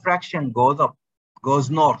ejection fraction goes up, goes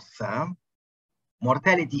north,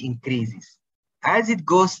 mortality increases. As it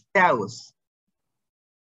goes south,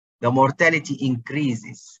 the mortality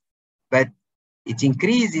increases. But it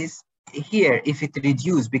increases here if it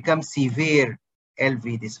reduces, becomes severe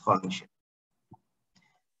LV dysfunction.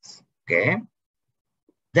 Okay?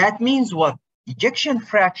 That means what? Ejection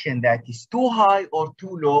fraction that is too high or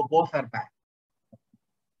too low, both are bad.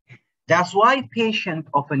 That's why patients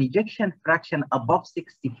of an ejection fraction above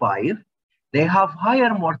 65, they have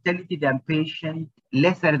higher mortality than patients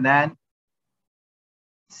lesser than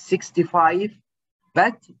 65,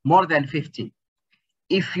 but more than 50.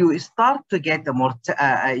 If you start to get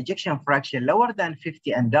a ejection fraction lower than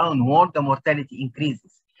 50 and downward, the mortality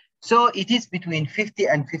increases. So it is between 50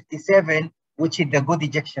 and 57, which is the good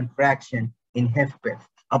ejection fraction in HFpEF.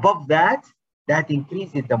 Above that, that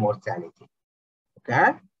increases the mortality,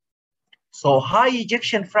 okay? So high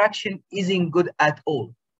ejection fraction isn't good at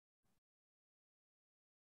all.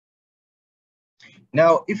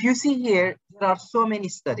 Now, if you see here, there are so many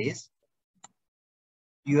studies.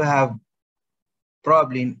 You have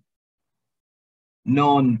probably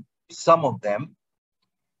known some of them.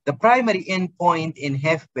 The primary endpoint in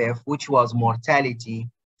HFpEF, which was mortality,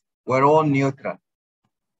 were all neutral.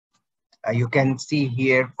 You can see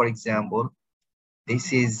here, for example,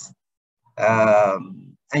 this is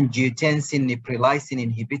angiotensin neprilysin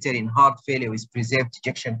inhibitor in heart failure with preserved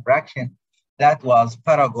ejection fraction. That was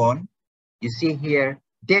Paragon. You see here,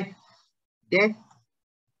 death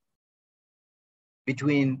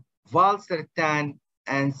between valsartan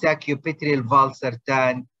and sacubitril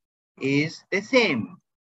valsartan is the same.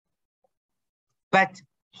 But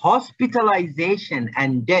hospitalization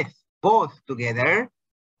and death both together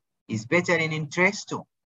is better in Entresto.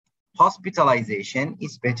 Hospitalization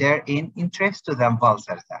is better in Entresto than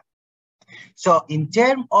valsartan. So in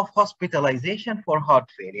terms of hospitalization for heart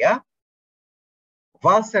failure,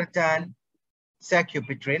 valsartan,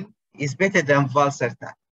 sacubitril is better than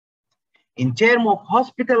valsartan. In terms of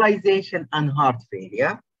hospitalization and heart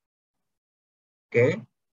failure, okay,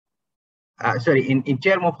 in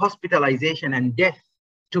terms of hospitalization and death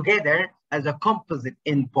together as a composite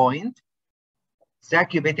endpoint,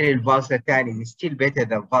 sacubitril valsartan is still better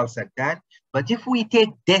than valsartan. But if we take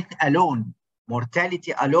death alone,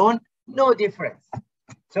 mortality alone, no difference.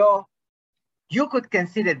 So you could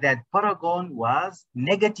consider that Paragon was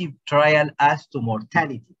negative trial as to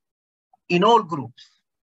mortality in all groups.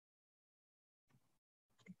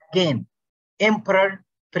 Again, Emperor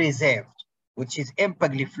preserved, which is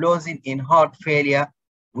empagliflozin in heart failure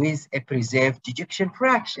with a preserved ejection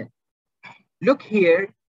fraction. Look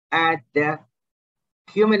here at the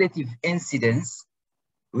cumulative incidence,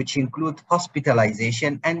 which include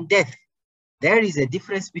hospitalization and death. There is a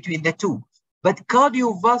difference between the two. But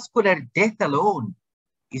cardiovascular death alone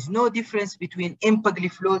is no difference between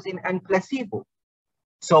empagliflozin and placebo.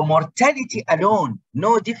 So mortality alone,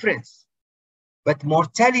 no difference. But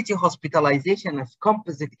mortality hospitalization as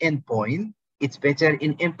composite endpoint, it's better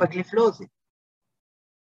in empagliflozin.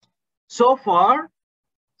 So far,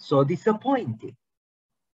 so disappointing.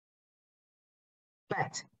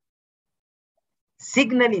 But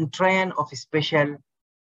signal in triad of special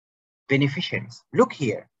beneficiaries. Look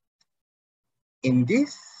here. In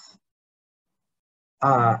this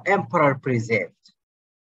emperor preserved,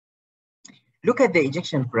 look at the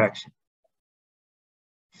ejection fraction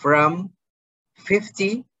from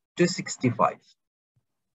 50 to 65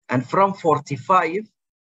 and from 45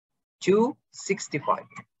 to 65.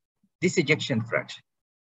 This ejection fraction.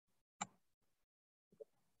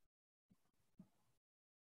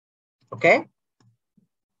 Okay?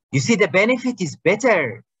 You see the benefit is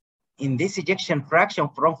better in this ejection fraction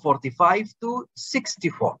from 45 to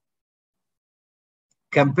 64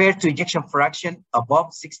 compared to ejection fraction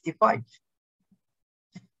above 65.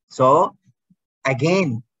 So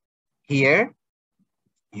again, here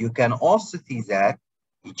you can also see that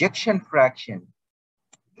ejection fraction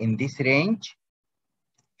in this range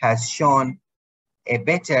has shown a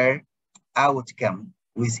better outcome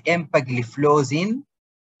with empagliflozin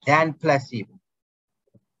than placebo.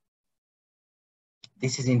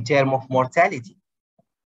 This is in terms of mortality.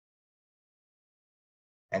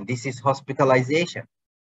 And this is hospitalization.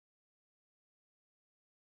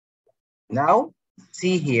 Now,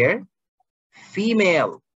 see here,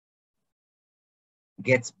 female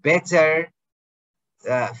gets better,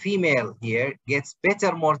 female here gets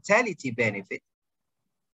better mortality benefit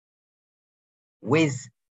with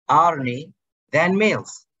ARNI than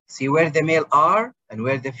males. See where the male are and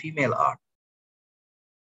where the female are.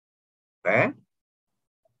 Okay?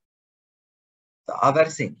 The other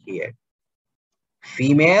thing here,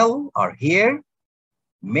 female are here,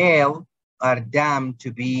 male are damned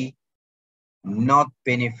to be not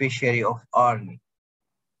beneficiary of ARNI.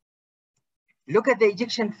 Look at the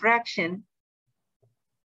ejection fraction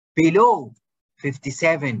below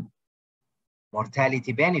 57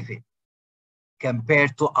 mortality benefit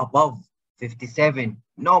compared to above 57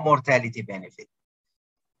 no mortality benefit.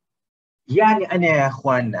 يعني أنا يا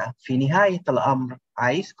أخواننا في نهاية الأمر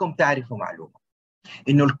عايزكم تعرفوا معلومة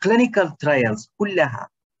إنه الكلينيكال trials كلها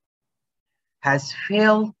has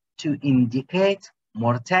failed to indicate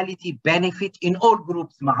mortality benefit in all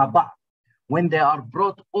groups مع بعض when they are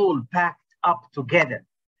brought all packed up together.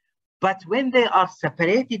 But when they are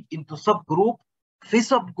separated into subgroup, في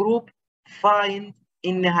subgroup find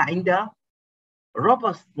إنها عندها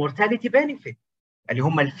robust mortality benefit اللي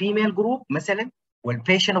هم الفيميل جروب مثلا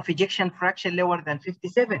والpatient of ejection fraction lower than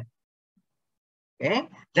 57. Okay?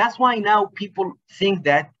 That's why now people think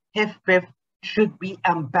that HFpEF should be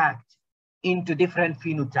unpacked into different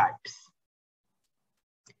phenotypes.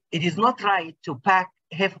 It is not right to pack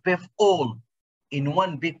HFpEF all in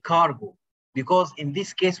one big cargo because in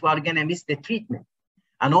this case we are going to miss the treatment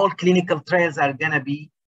and all clinical trials are going to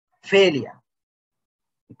be failure.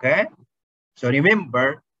 Okay? So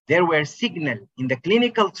remember, there were signals in the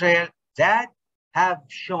clinical trial that have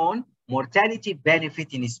shown mortality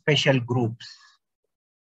benefit in special groups,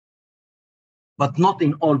 but not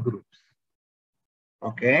in all groups.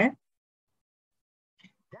 Okay?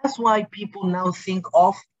 That's why people now think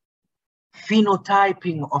of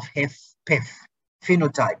phenotyping of HFpEF,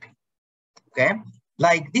 phenotyping. Okay?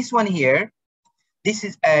 Like this one here, this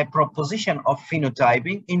is a proposition of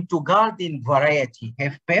phenotyping into garden variety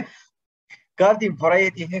HFpEF. Garden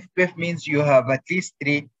variety HFpEF means you have at least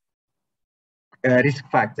 3 risk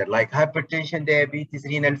factors like hypertension, diabetes,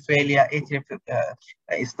 renal failure, atrial,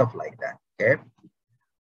 stuff like that. Okay.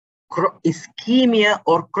 Ischemia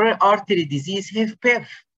or coronary artery disease HFpEF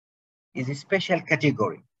is a special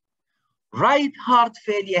category. Right heart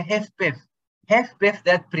failure HFpEF, HFpEF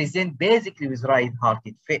that present basically with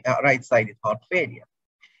right-sided heart failure.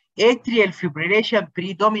 Atrial fibrillation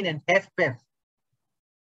predominant HFpEF.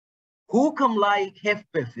 Who come like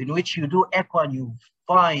HFpEF in which you do echo and you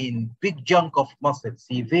find big chunk of muscle,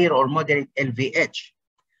 severe or moderate LVH.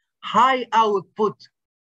 High output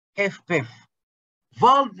HFpEF,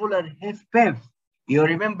 valvular HFpEF. You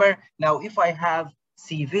remember now if I have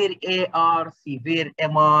severe AR, severe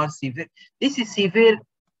MR, severe, this is severe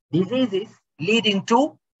diseases leading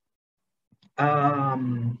to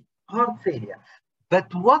heart failure.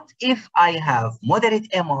 But what if I have moderate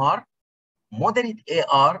MR, moderate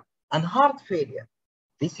AR, and heart failure?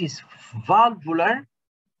 This is valvular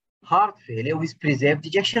heart failure with preserved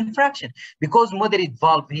ejection fraction. Because moderate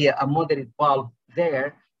valve here and moderate valve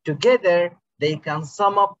there, together they can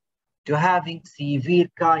sum up to having severe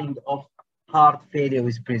kind of heart failure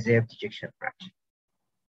with preserved ejection fraction.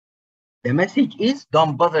 The message is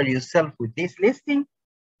don't bother yourself with this listing,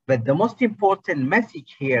 but the most important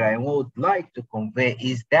message here I would like to convey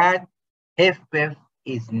is that HFpEF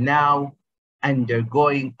is now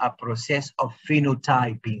undergoing a process of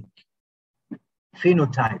phenotyping.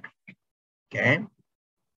 Phenotyping, okay?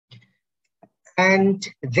 And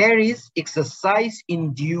there is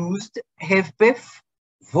exercise-induced HFpEF,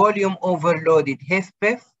 volume overloaded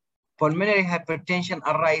HFpEF, pulmonary hypertension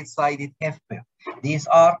and right-sided HFpEF. These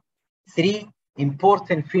are three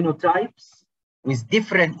important phenotypes with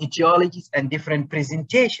different etiologies and different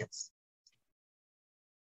presentations.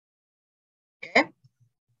 Okay?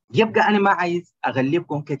 يبقى أنا ما عايز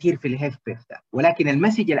أغلبكم كثير في الHFpEF ده، ولكن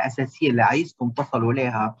المسج الأساسية اللي عايزكم تصلوا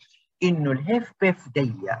لها إنه الHFpEF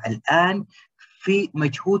دي الآن في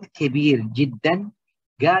مجهود كبير جدا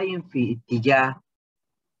قايم في اتجاه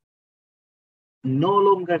no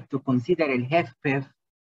longer to consider الHFpEF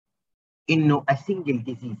إنه a single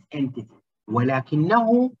disease entity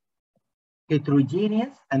ولكنه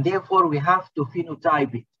heterogeneous and therefore we have to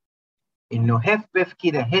phenotype it إنه HFpEF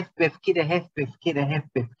كده HFpEF كده HFpEF كده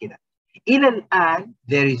HFpEF كده. إلى الآن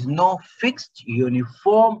there is no fixed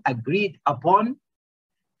uniform agreed upon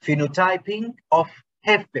phenotyping of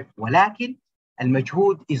HFpEF ولكن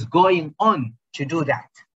المجهود is going on to do that.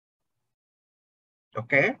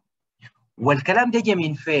 Okay? والكلام ده جاء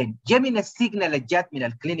من فين؟ جاء من السيجنال اللي جات من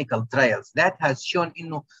الكلينيكال ترايلز that has shown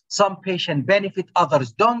انه some patient benefit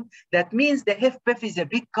others don't. That means the HFpEF is a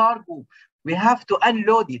big cargo. We have to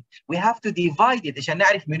unload it. We have to divide it عشان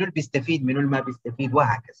نعرف منو اللي بيستفيد منو اللي ما بيستفيد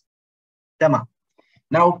وهكذا. تمام.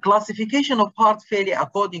 Now classification of heart failure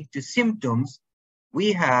according to symptoms,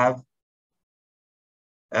 we have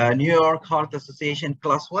New York Heart Association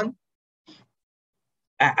class 1.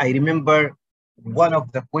 I remember one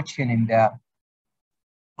of the question in the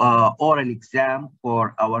oral exam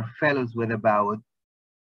for our fellows was about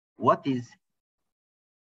what is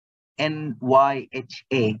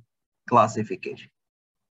NYHA classification.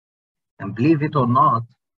 And believe it or not,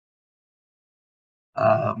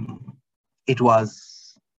 it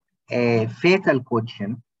was a fatal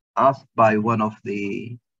question asked by one of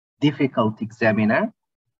the difficult examiner.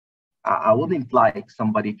 I wouldn't like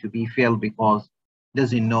somebody to be failed because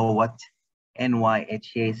doesn't know what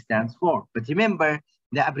NYHA stands for. But remember,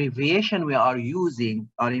 the abbreviation we are using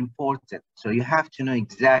are important. So you have to know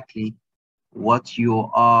exactly what you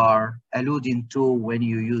are alluding to when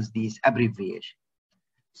you use these abbreviations.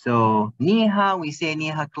 So NIHA, we say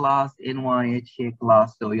NIHA class, NYHA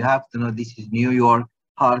class. So you have to know this is New York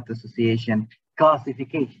Heart Association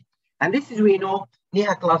classification. And this is, we know,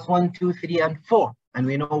 NIHA class 1, 2, 3, and 4. And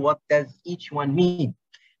we know what does each one mean.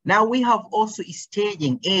 Now we have also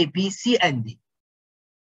staging A, B, C, and D.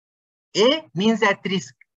 A means at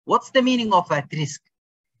risk. What's the meaning of at risk?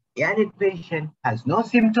 Yani the patient has no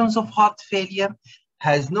symptoms of heart failure,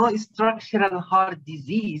 has no structural heart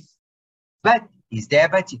disease, but is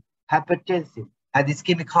diabetic, hypertensive, had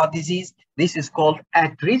ischemic heart disease. This is called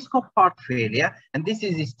at risk of heart failure, and this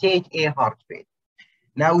is stage A heart failure.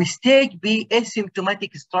 Now stage B,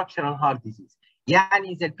 asymptomatic structural heart disease. يعني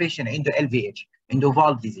إذا البيشنت عنده LVH, عنده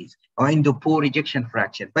valve disease, or عنده poor ejection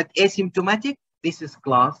fraction, but asymptomatic, this is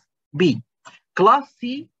class B. Class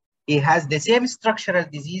C, it has the same structural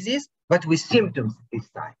diseases, but with symptoms this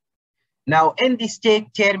time. Now, end stage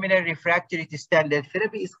terminal refractory to standard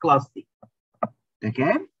therapy is class C.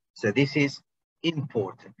 Okay, so this is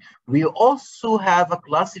important. We also have a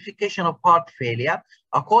classification of heart failure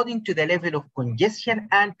according to the level of congestion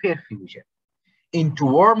and perfusion. Into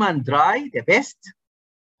warm and dry, the best,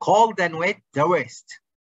 cold and wet, the worst.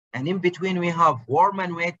 And in between, we have warm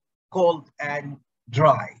and wet, cold and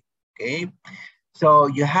dry. Okay, so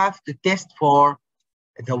you have to test for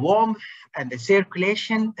the warmth and the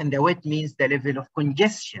circulation, and the wet means the level of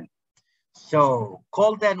congestion. So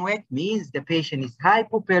cold and wet means the patient is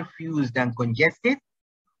hypoperfused and congested.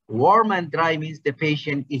 Warm and dry means the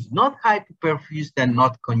patient is not hypoperfused and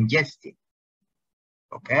not congested.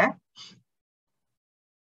 Okay.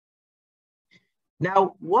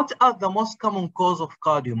 Now, what are the most common cause of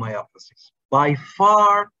cardiomyopathy? By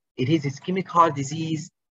far, it is ischemic heart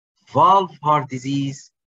disease, valve heart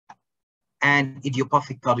disease, and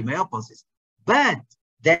idiopathic cardiomyopathy. But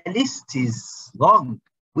the list is long.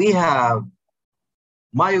 We have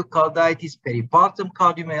myocarditis, peripartum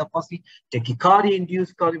cardiomyopathy,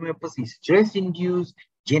 tachycardia-induced cardiomyopathy, stress-induced,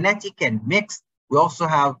 genetic and mixed. We also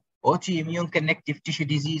have autoimmune connective tissue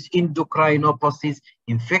disease, endocrinopathies,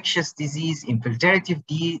 infectious disease, infiltrative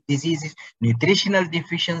diseases, nutritional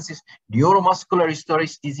deficiencies, neuromuscular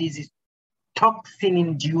storage diseases,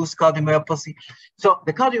 toxin-induced cardiomyopathy. So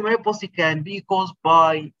the cardiomyopathy can be caused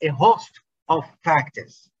by a host of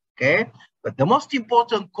factors, okay? But the most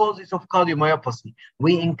important causes of cardiomyopathy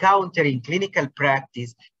we encounter in clinical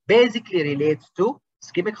practice basically relates to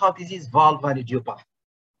ischemic heart disease, valve, and idiopathy,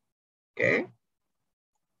 okay?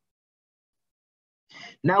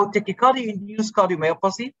 Now, tachycardia-induced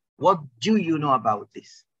cardiomyopathy, what do you know about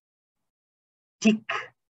this?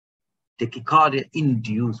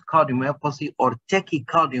 tachycardia-induced cardiomyopathy or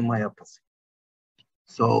tachycardiomyopathy.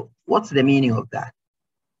 So what's the meaning of that?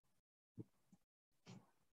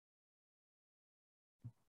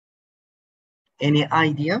 Any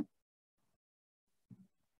idea?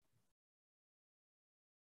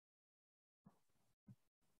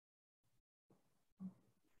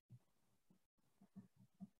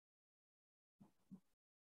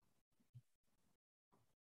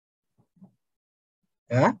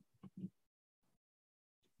 Huh?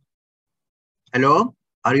 Hello,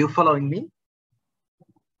 are you following me?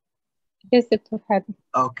 Yes, Dr. Hatim.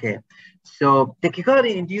 Okay, so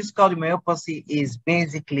tachycardia-induced cardiomyopathy is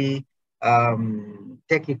basically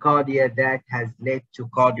tachycardia that has led to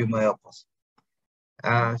cardiomyopathy,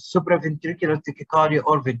 supraventricular tachycardia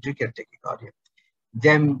or ventricular tachycardia.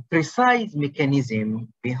 The precise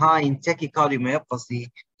mechanism behind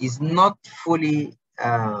tachycardiomyopathy is not fully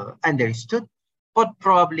understood, but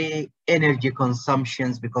probably energy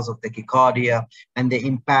consumptions because of tachycardia and the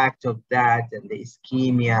impact of that and the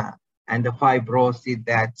ischemia and the fibrosis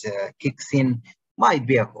that kicks in might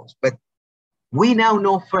be a cause. But we now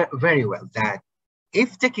know very well that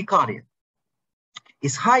if tachycardia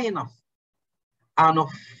is high enough and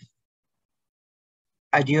of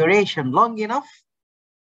a duration long enough,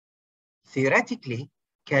 theoretically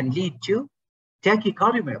can lead to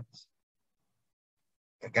tachycardiomyopathy.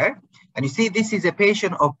 Okay, and you see this is a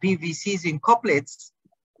patient of PVCs in couplets,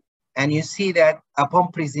 and you see that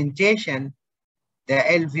upon presentation, the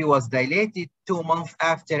LV was dilated. 2 months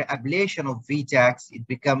after ablation of VTAX, it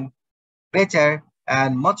became better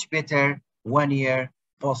and much better 1 year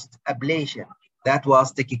post-ablation. That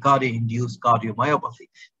was tachycardia-induced cardiomyopathy.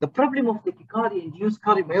 The problem of tachycardia-induced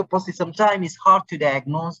cardiomyopathy sometimes is hard to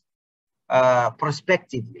diagnose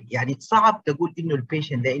prospectively. يعني صعب تقول إنه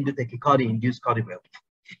البيشنت ده عنده tachycardia-induced cardiomyopathy.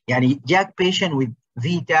 يعني جاك patient with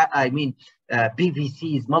VTA,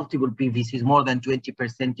 PVCs, multiple PVCs, more than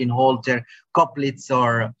 20% in Holter, couplets,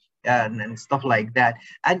 or and stuff like that.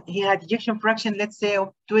 And he had ejection fraction, let's say,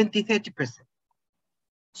 of 20-30%.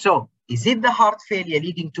 So is it the heart failure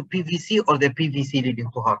leading to PVC or the PVC leading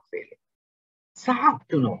to heart failure? صعب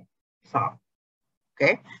to know. صعب.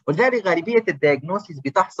 Okay. ولذلك غالبية الdiagnosis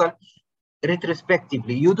بتحصل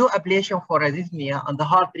retrospectively. You do ablation for arrhythmia and the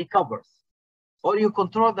heart recovers. Or you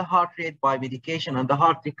control the heart rate by medication and the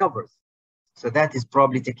heart recovers. So that is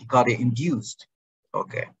probably tachycardia induced.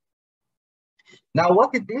 Okay. Now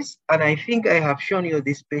what is this? And I think I have shown you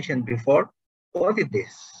this patient before. What is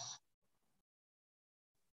this?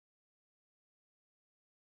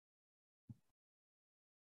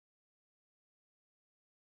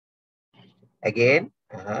 Again.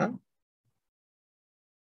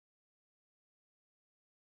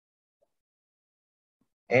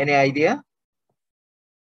 Any idea?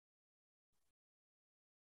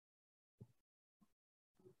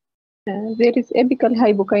 There is apical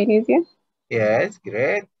hypokinesia. Yes,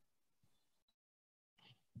 great.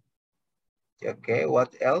 Okay,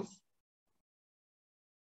 what else?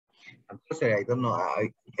 I'm so sorry, I don't know.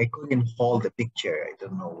 I couldn't hold the picture. I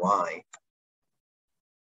don't know why.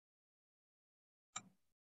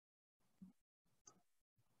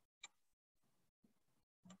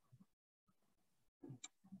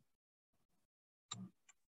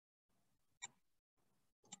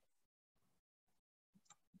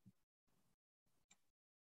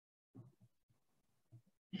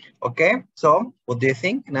 Okay, so what do you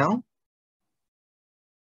think now?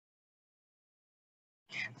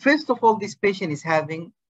 First of all, this patient is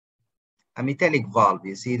having a metallic valve.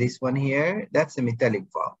 You see this one here? That's a metallic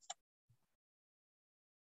valve.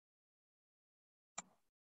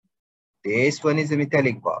 This one is a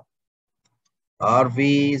metallic valve.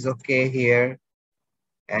 RV is okay here.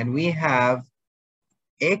 And we have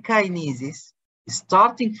akinesis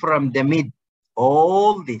starting from the mid.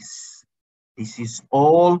 All this is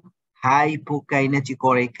all hypokinetic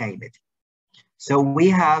or akinetic. So we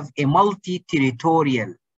have a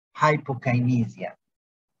multi-territorial hypokinesia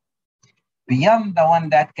beyond the one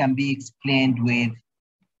that can be explained with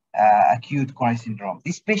acute coronary syndrome.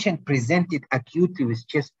 This patient presented acutely with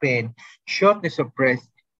chest pain, shortness of breath,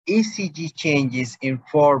 ECG changes in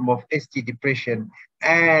form of ST depression,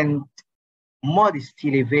 and modest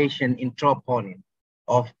elevation in troponin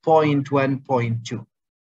of 0.1, 0.2.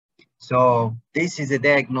 So this is a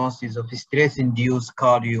diagnosis of stress-induced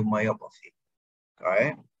cardiomyopathy. All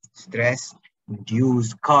right,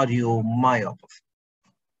 stress-induced cardiomyopathy.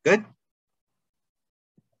 Good.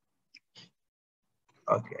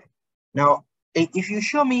 Okay. Now, if you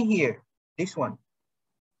show me here, this one,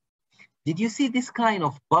 did you see this kind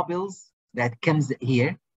of bubbles that comes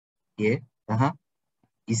here? Here.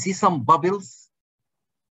 You see some bubbles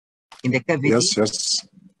in the cavity? Yes, yes.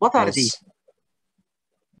 What are Yes. these?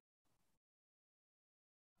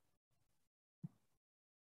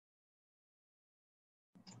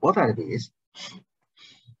 What are these?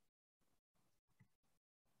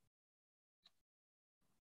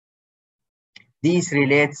 This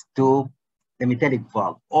relates to the metallic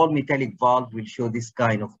valve. All metallic valve will show this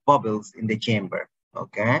kind of bubbles in the chamber,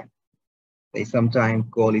 okay? They sometimes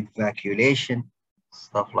call it vacuolation,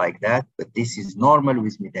 stuff like that, but this is normal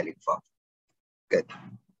with metallic valve. Good.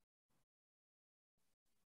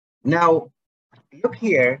 Now, look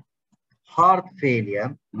here, heart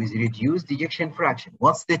failure with reduced ejection fraction.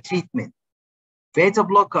 What's the treatment? Beta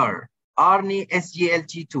blocker, ARNI,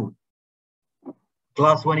 SGLT2.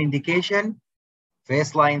 Class 1 indication,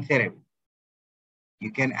 first line therapy.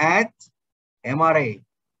 You can add MRA.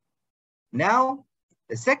 Now,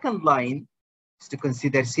 the second line is to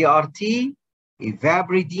consider CRT,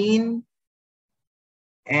 ivabradine,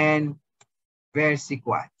 and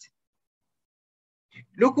Versiquat.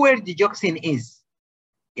 Look where digoxin is.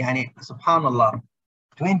 Yani, subhanallah,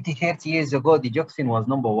 20, 30 years ago, digoxin was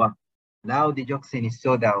number 1. Now digoxin is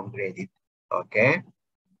so downgraded, okay?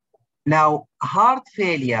 Now, heart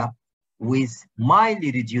failure with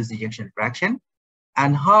mildly reduced ejection fraction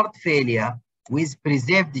and heart failure with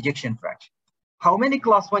preserved ejection fraction. How many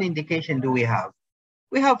class 1 indication do we have?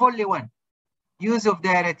 We have only one. Use of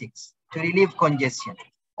diuretics to relieve congestion.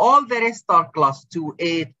 All the rest are class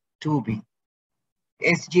 2A, 2B.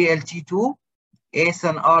 SGLT2, ACE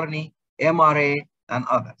and ARNI, MRA, and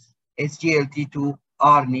others. SGLT2,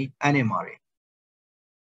 ARNI, and MRA.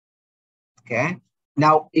 Okay.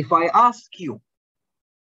 Now, if I ask you,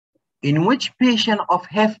 in which patient of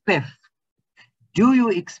HFpEF do you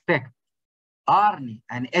expect ARNI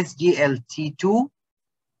and SGLT2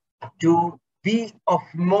 to be of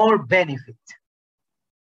more benefit?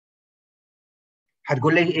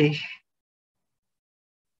 هتقول لي ايش؟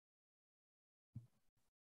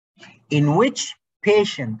 In which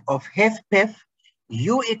patient of HFpEF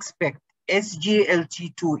you expect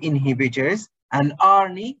SGLT2 inhibitors and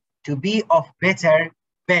ARNI to be of better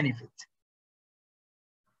benefit?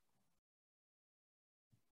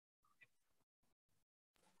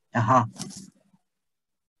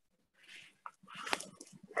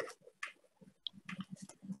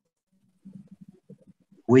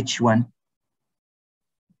 Which one?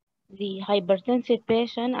 The hypertensive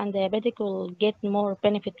patient and diabetic will get more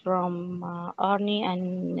benefit from ARNI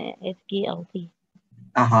and SGLT.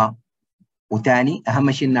 وتاني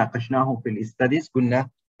أهم شيء ناقشناه في الاستاديز قلنا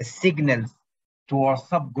السيجنالز to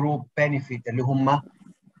subgroup benefit اللي هم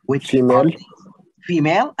which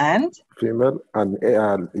female and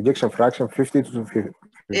ejection fraction 50 to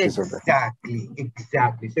 57.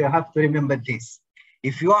 Exactly. So you have to remember this.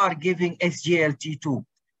 If you are giving SGLT2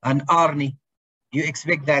 and ARNI, you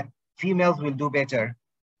expect that females will do better.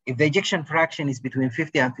 If the ejection fraction is between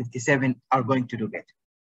 50 and 57, are going to do better.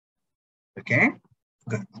 Okay,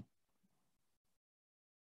 good.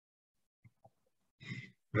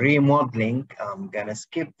 Remodeling, I'm gonna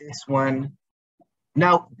skip this one.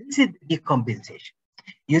 Now, this is decompensation.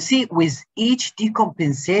 You see, with each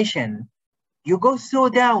decompensation, you go so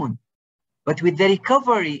down, but with the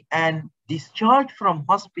recovery and discharge from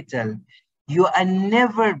hospital, you are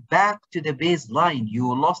never back to the baseline.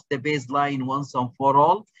 You lost the baseline once and for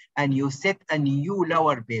all, and you set a new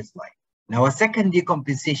lower baseline. Now a second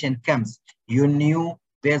decompensation comes, your new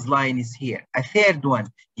baseline is here. A third one,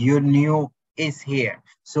 your new is here.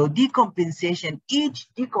 So decompensation, each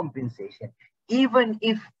decompensation, even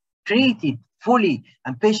if treated fully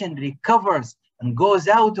and patient recovers and goes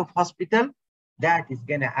out of hospital, that is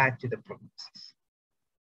gonna add to the prognosis,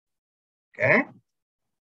 okay?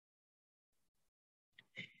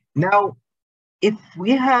 Now, if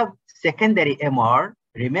we have secondary MR,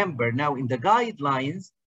 remember now in the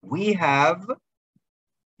guidelines, we have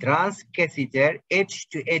transcatheter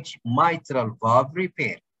edge-to-edge mitral valve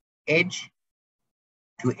repair, edge-to-edge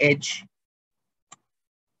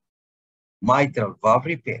mitral valve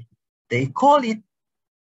repair. They call it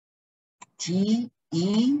TEER,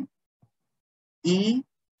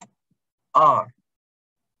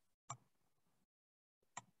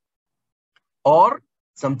 or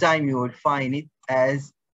sometimes you will find it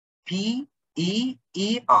as PEER.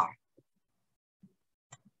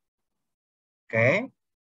 Okay,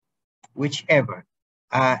 whichever.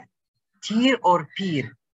 TEER or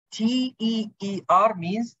PEER. TEER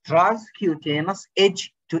means transcutaneous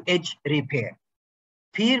edge-to-edge repair.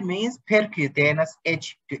 PEER means percutaneous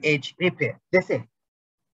edge-to-edge repair. That's it.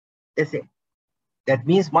 That's it. That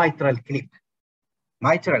means mitral clip.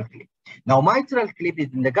 Mitral clip. Now, mitral clip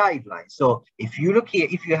is in the guidelines. So if you look here,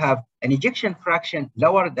 if you have an ejection fraction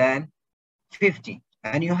lower than 50,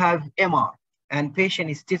 and you have MR, and patient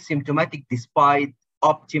is still symptomatic despite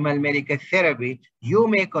optimal medical therapy, you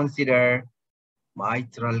may consider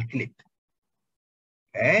mitral clip,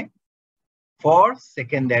 okay, for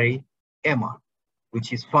secondary MR,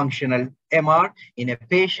 which is functional MR in a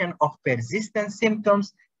patient of persistent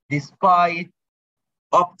symptoms despite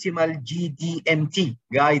optimal GDMT,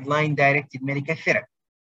 guideline directed medical therapy,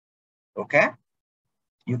 okay?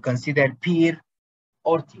 You consider peer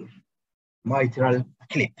or tear, mitral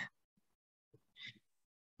clip.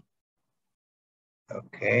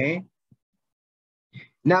 Okay.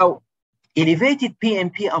 Now, elevated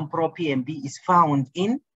PMP and pro-PMP is found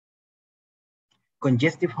in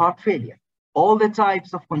congestive heart failure. All the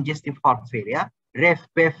types of congestive heart failure, REF,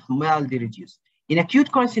 PEF, mildly reduced. In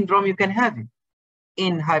acute coronary syndrome, you can have it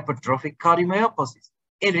in hypertrophic cardiomyopathy,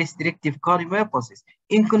 in restrictive cardiomyopathy,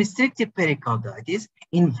 in constrictive pericarditis,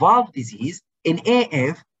 in valve disease, in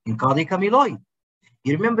AF, in cardiac amyloid.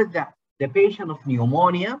 You remember that the patient of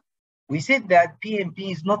pneumonia, we said that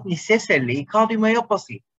PMP is not necessarily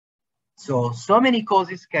cardiomyopathy. So many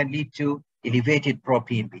causes can lead to elevated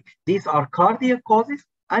pro-PMP. These are cardiac causes,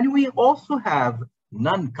 and we also have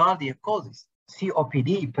non-cardiac causes.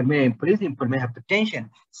 COPD, pulmonary embolism, pulmonary hypertension,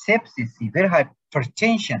 sepsis, severe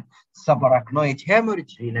hypertension, subarachnoid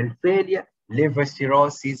hemorrhage, renal failure, liver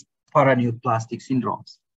cirrhosis, paraneoplastic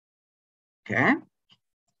syndromes. Okay?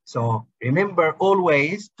 So remember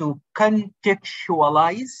always to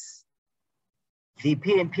contextualize the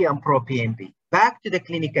PMP and pro-PMP. Back to the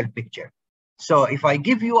clinical picture. So if I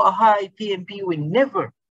give you a high PMP, you will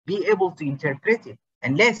never be able to interpret it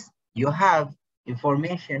unless you have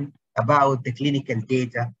information about the clinical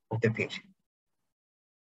data of the patient.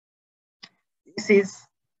 This is,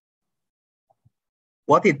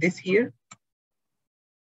 what is this here?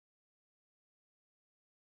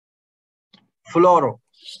 Fluoro,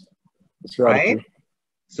 right?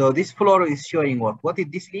 So this fluoro is showing what? What is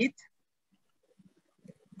this lead?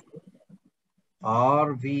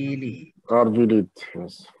 RV lead. RV lead,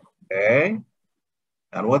 yes. Okay.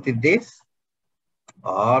 And what is this?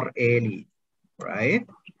 RA lead, right?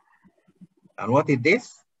 And what is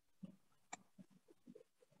this?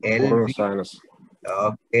 LV. Sinus.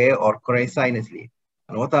 Okay, or coronary sinus lead.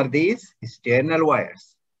 And what are these? External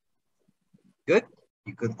wires. Good.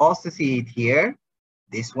 You could also see it here.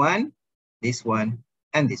 This one,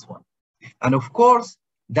 and this one. And of course,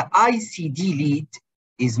 the ICD lead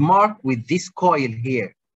is marked with this coil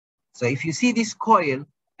here. So if you see this coil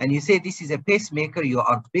and you say this is a pacemaker, you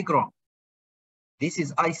are big wrong. This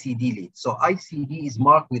is ICD lead. So ICD is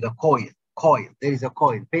marked with a coil. There is a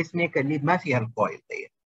coil. Pacemaker lead, ما فيها coil there.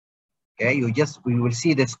 Okay, we will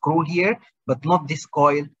see the screw here, but not this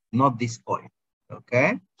coil, not this coil.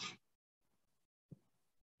 Okay.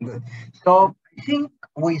 Good. So I think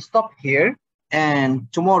we stop here,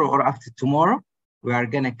 and tomorrow or after tomorrow, we are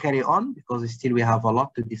going to carry on because still we have a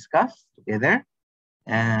lot to discuss together.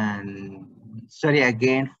 And sorry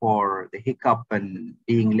again for the hiccup and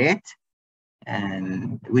being late,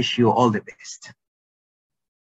 and wish you all the best.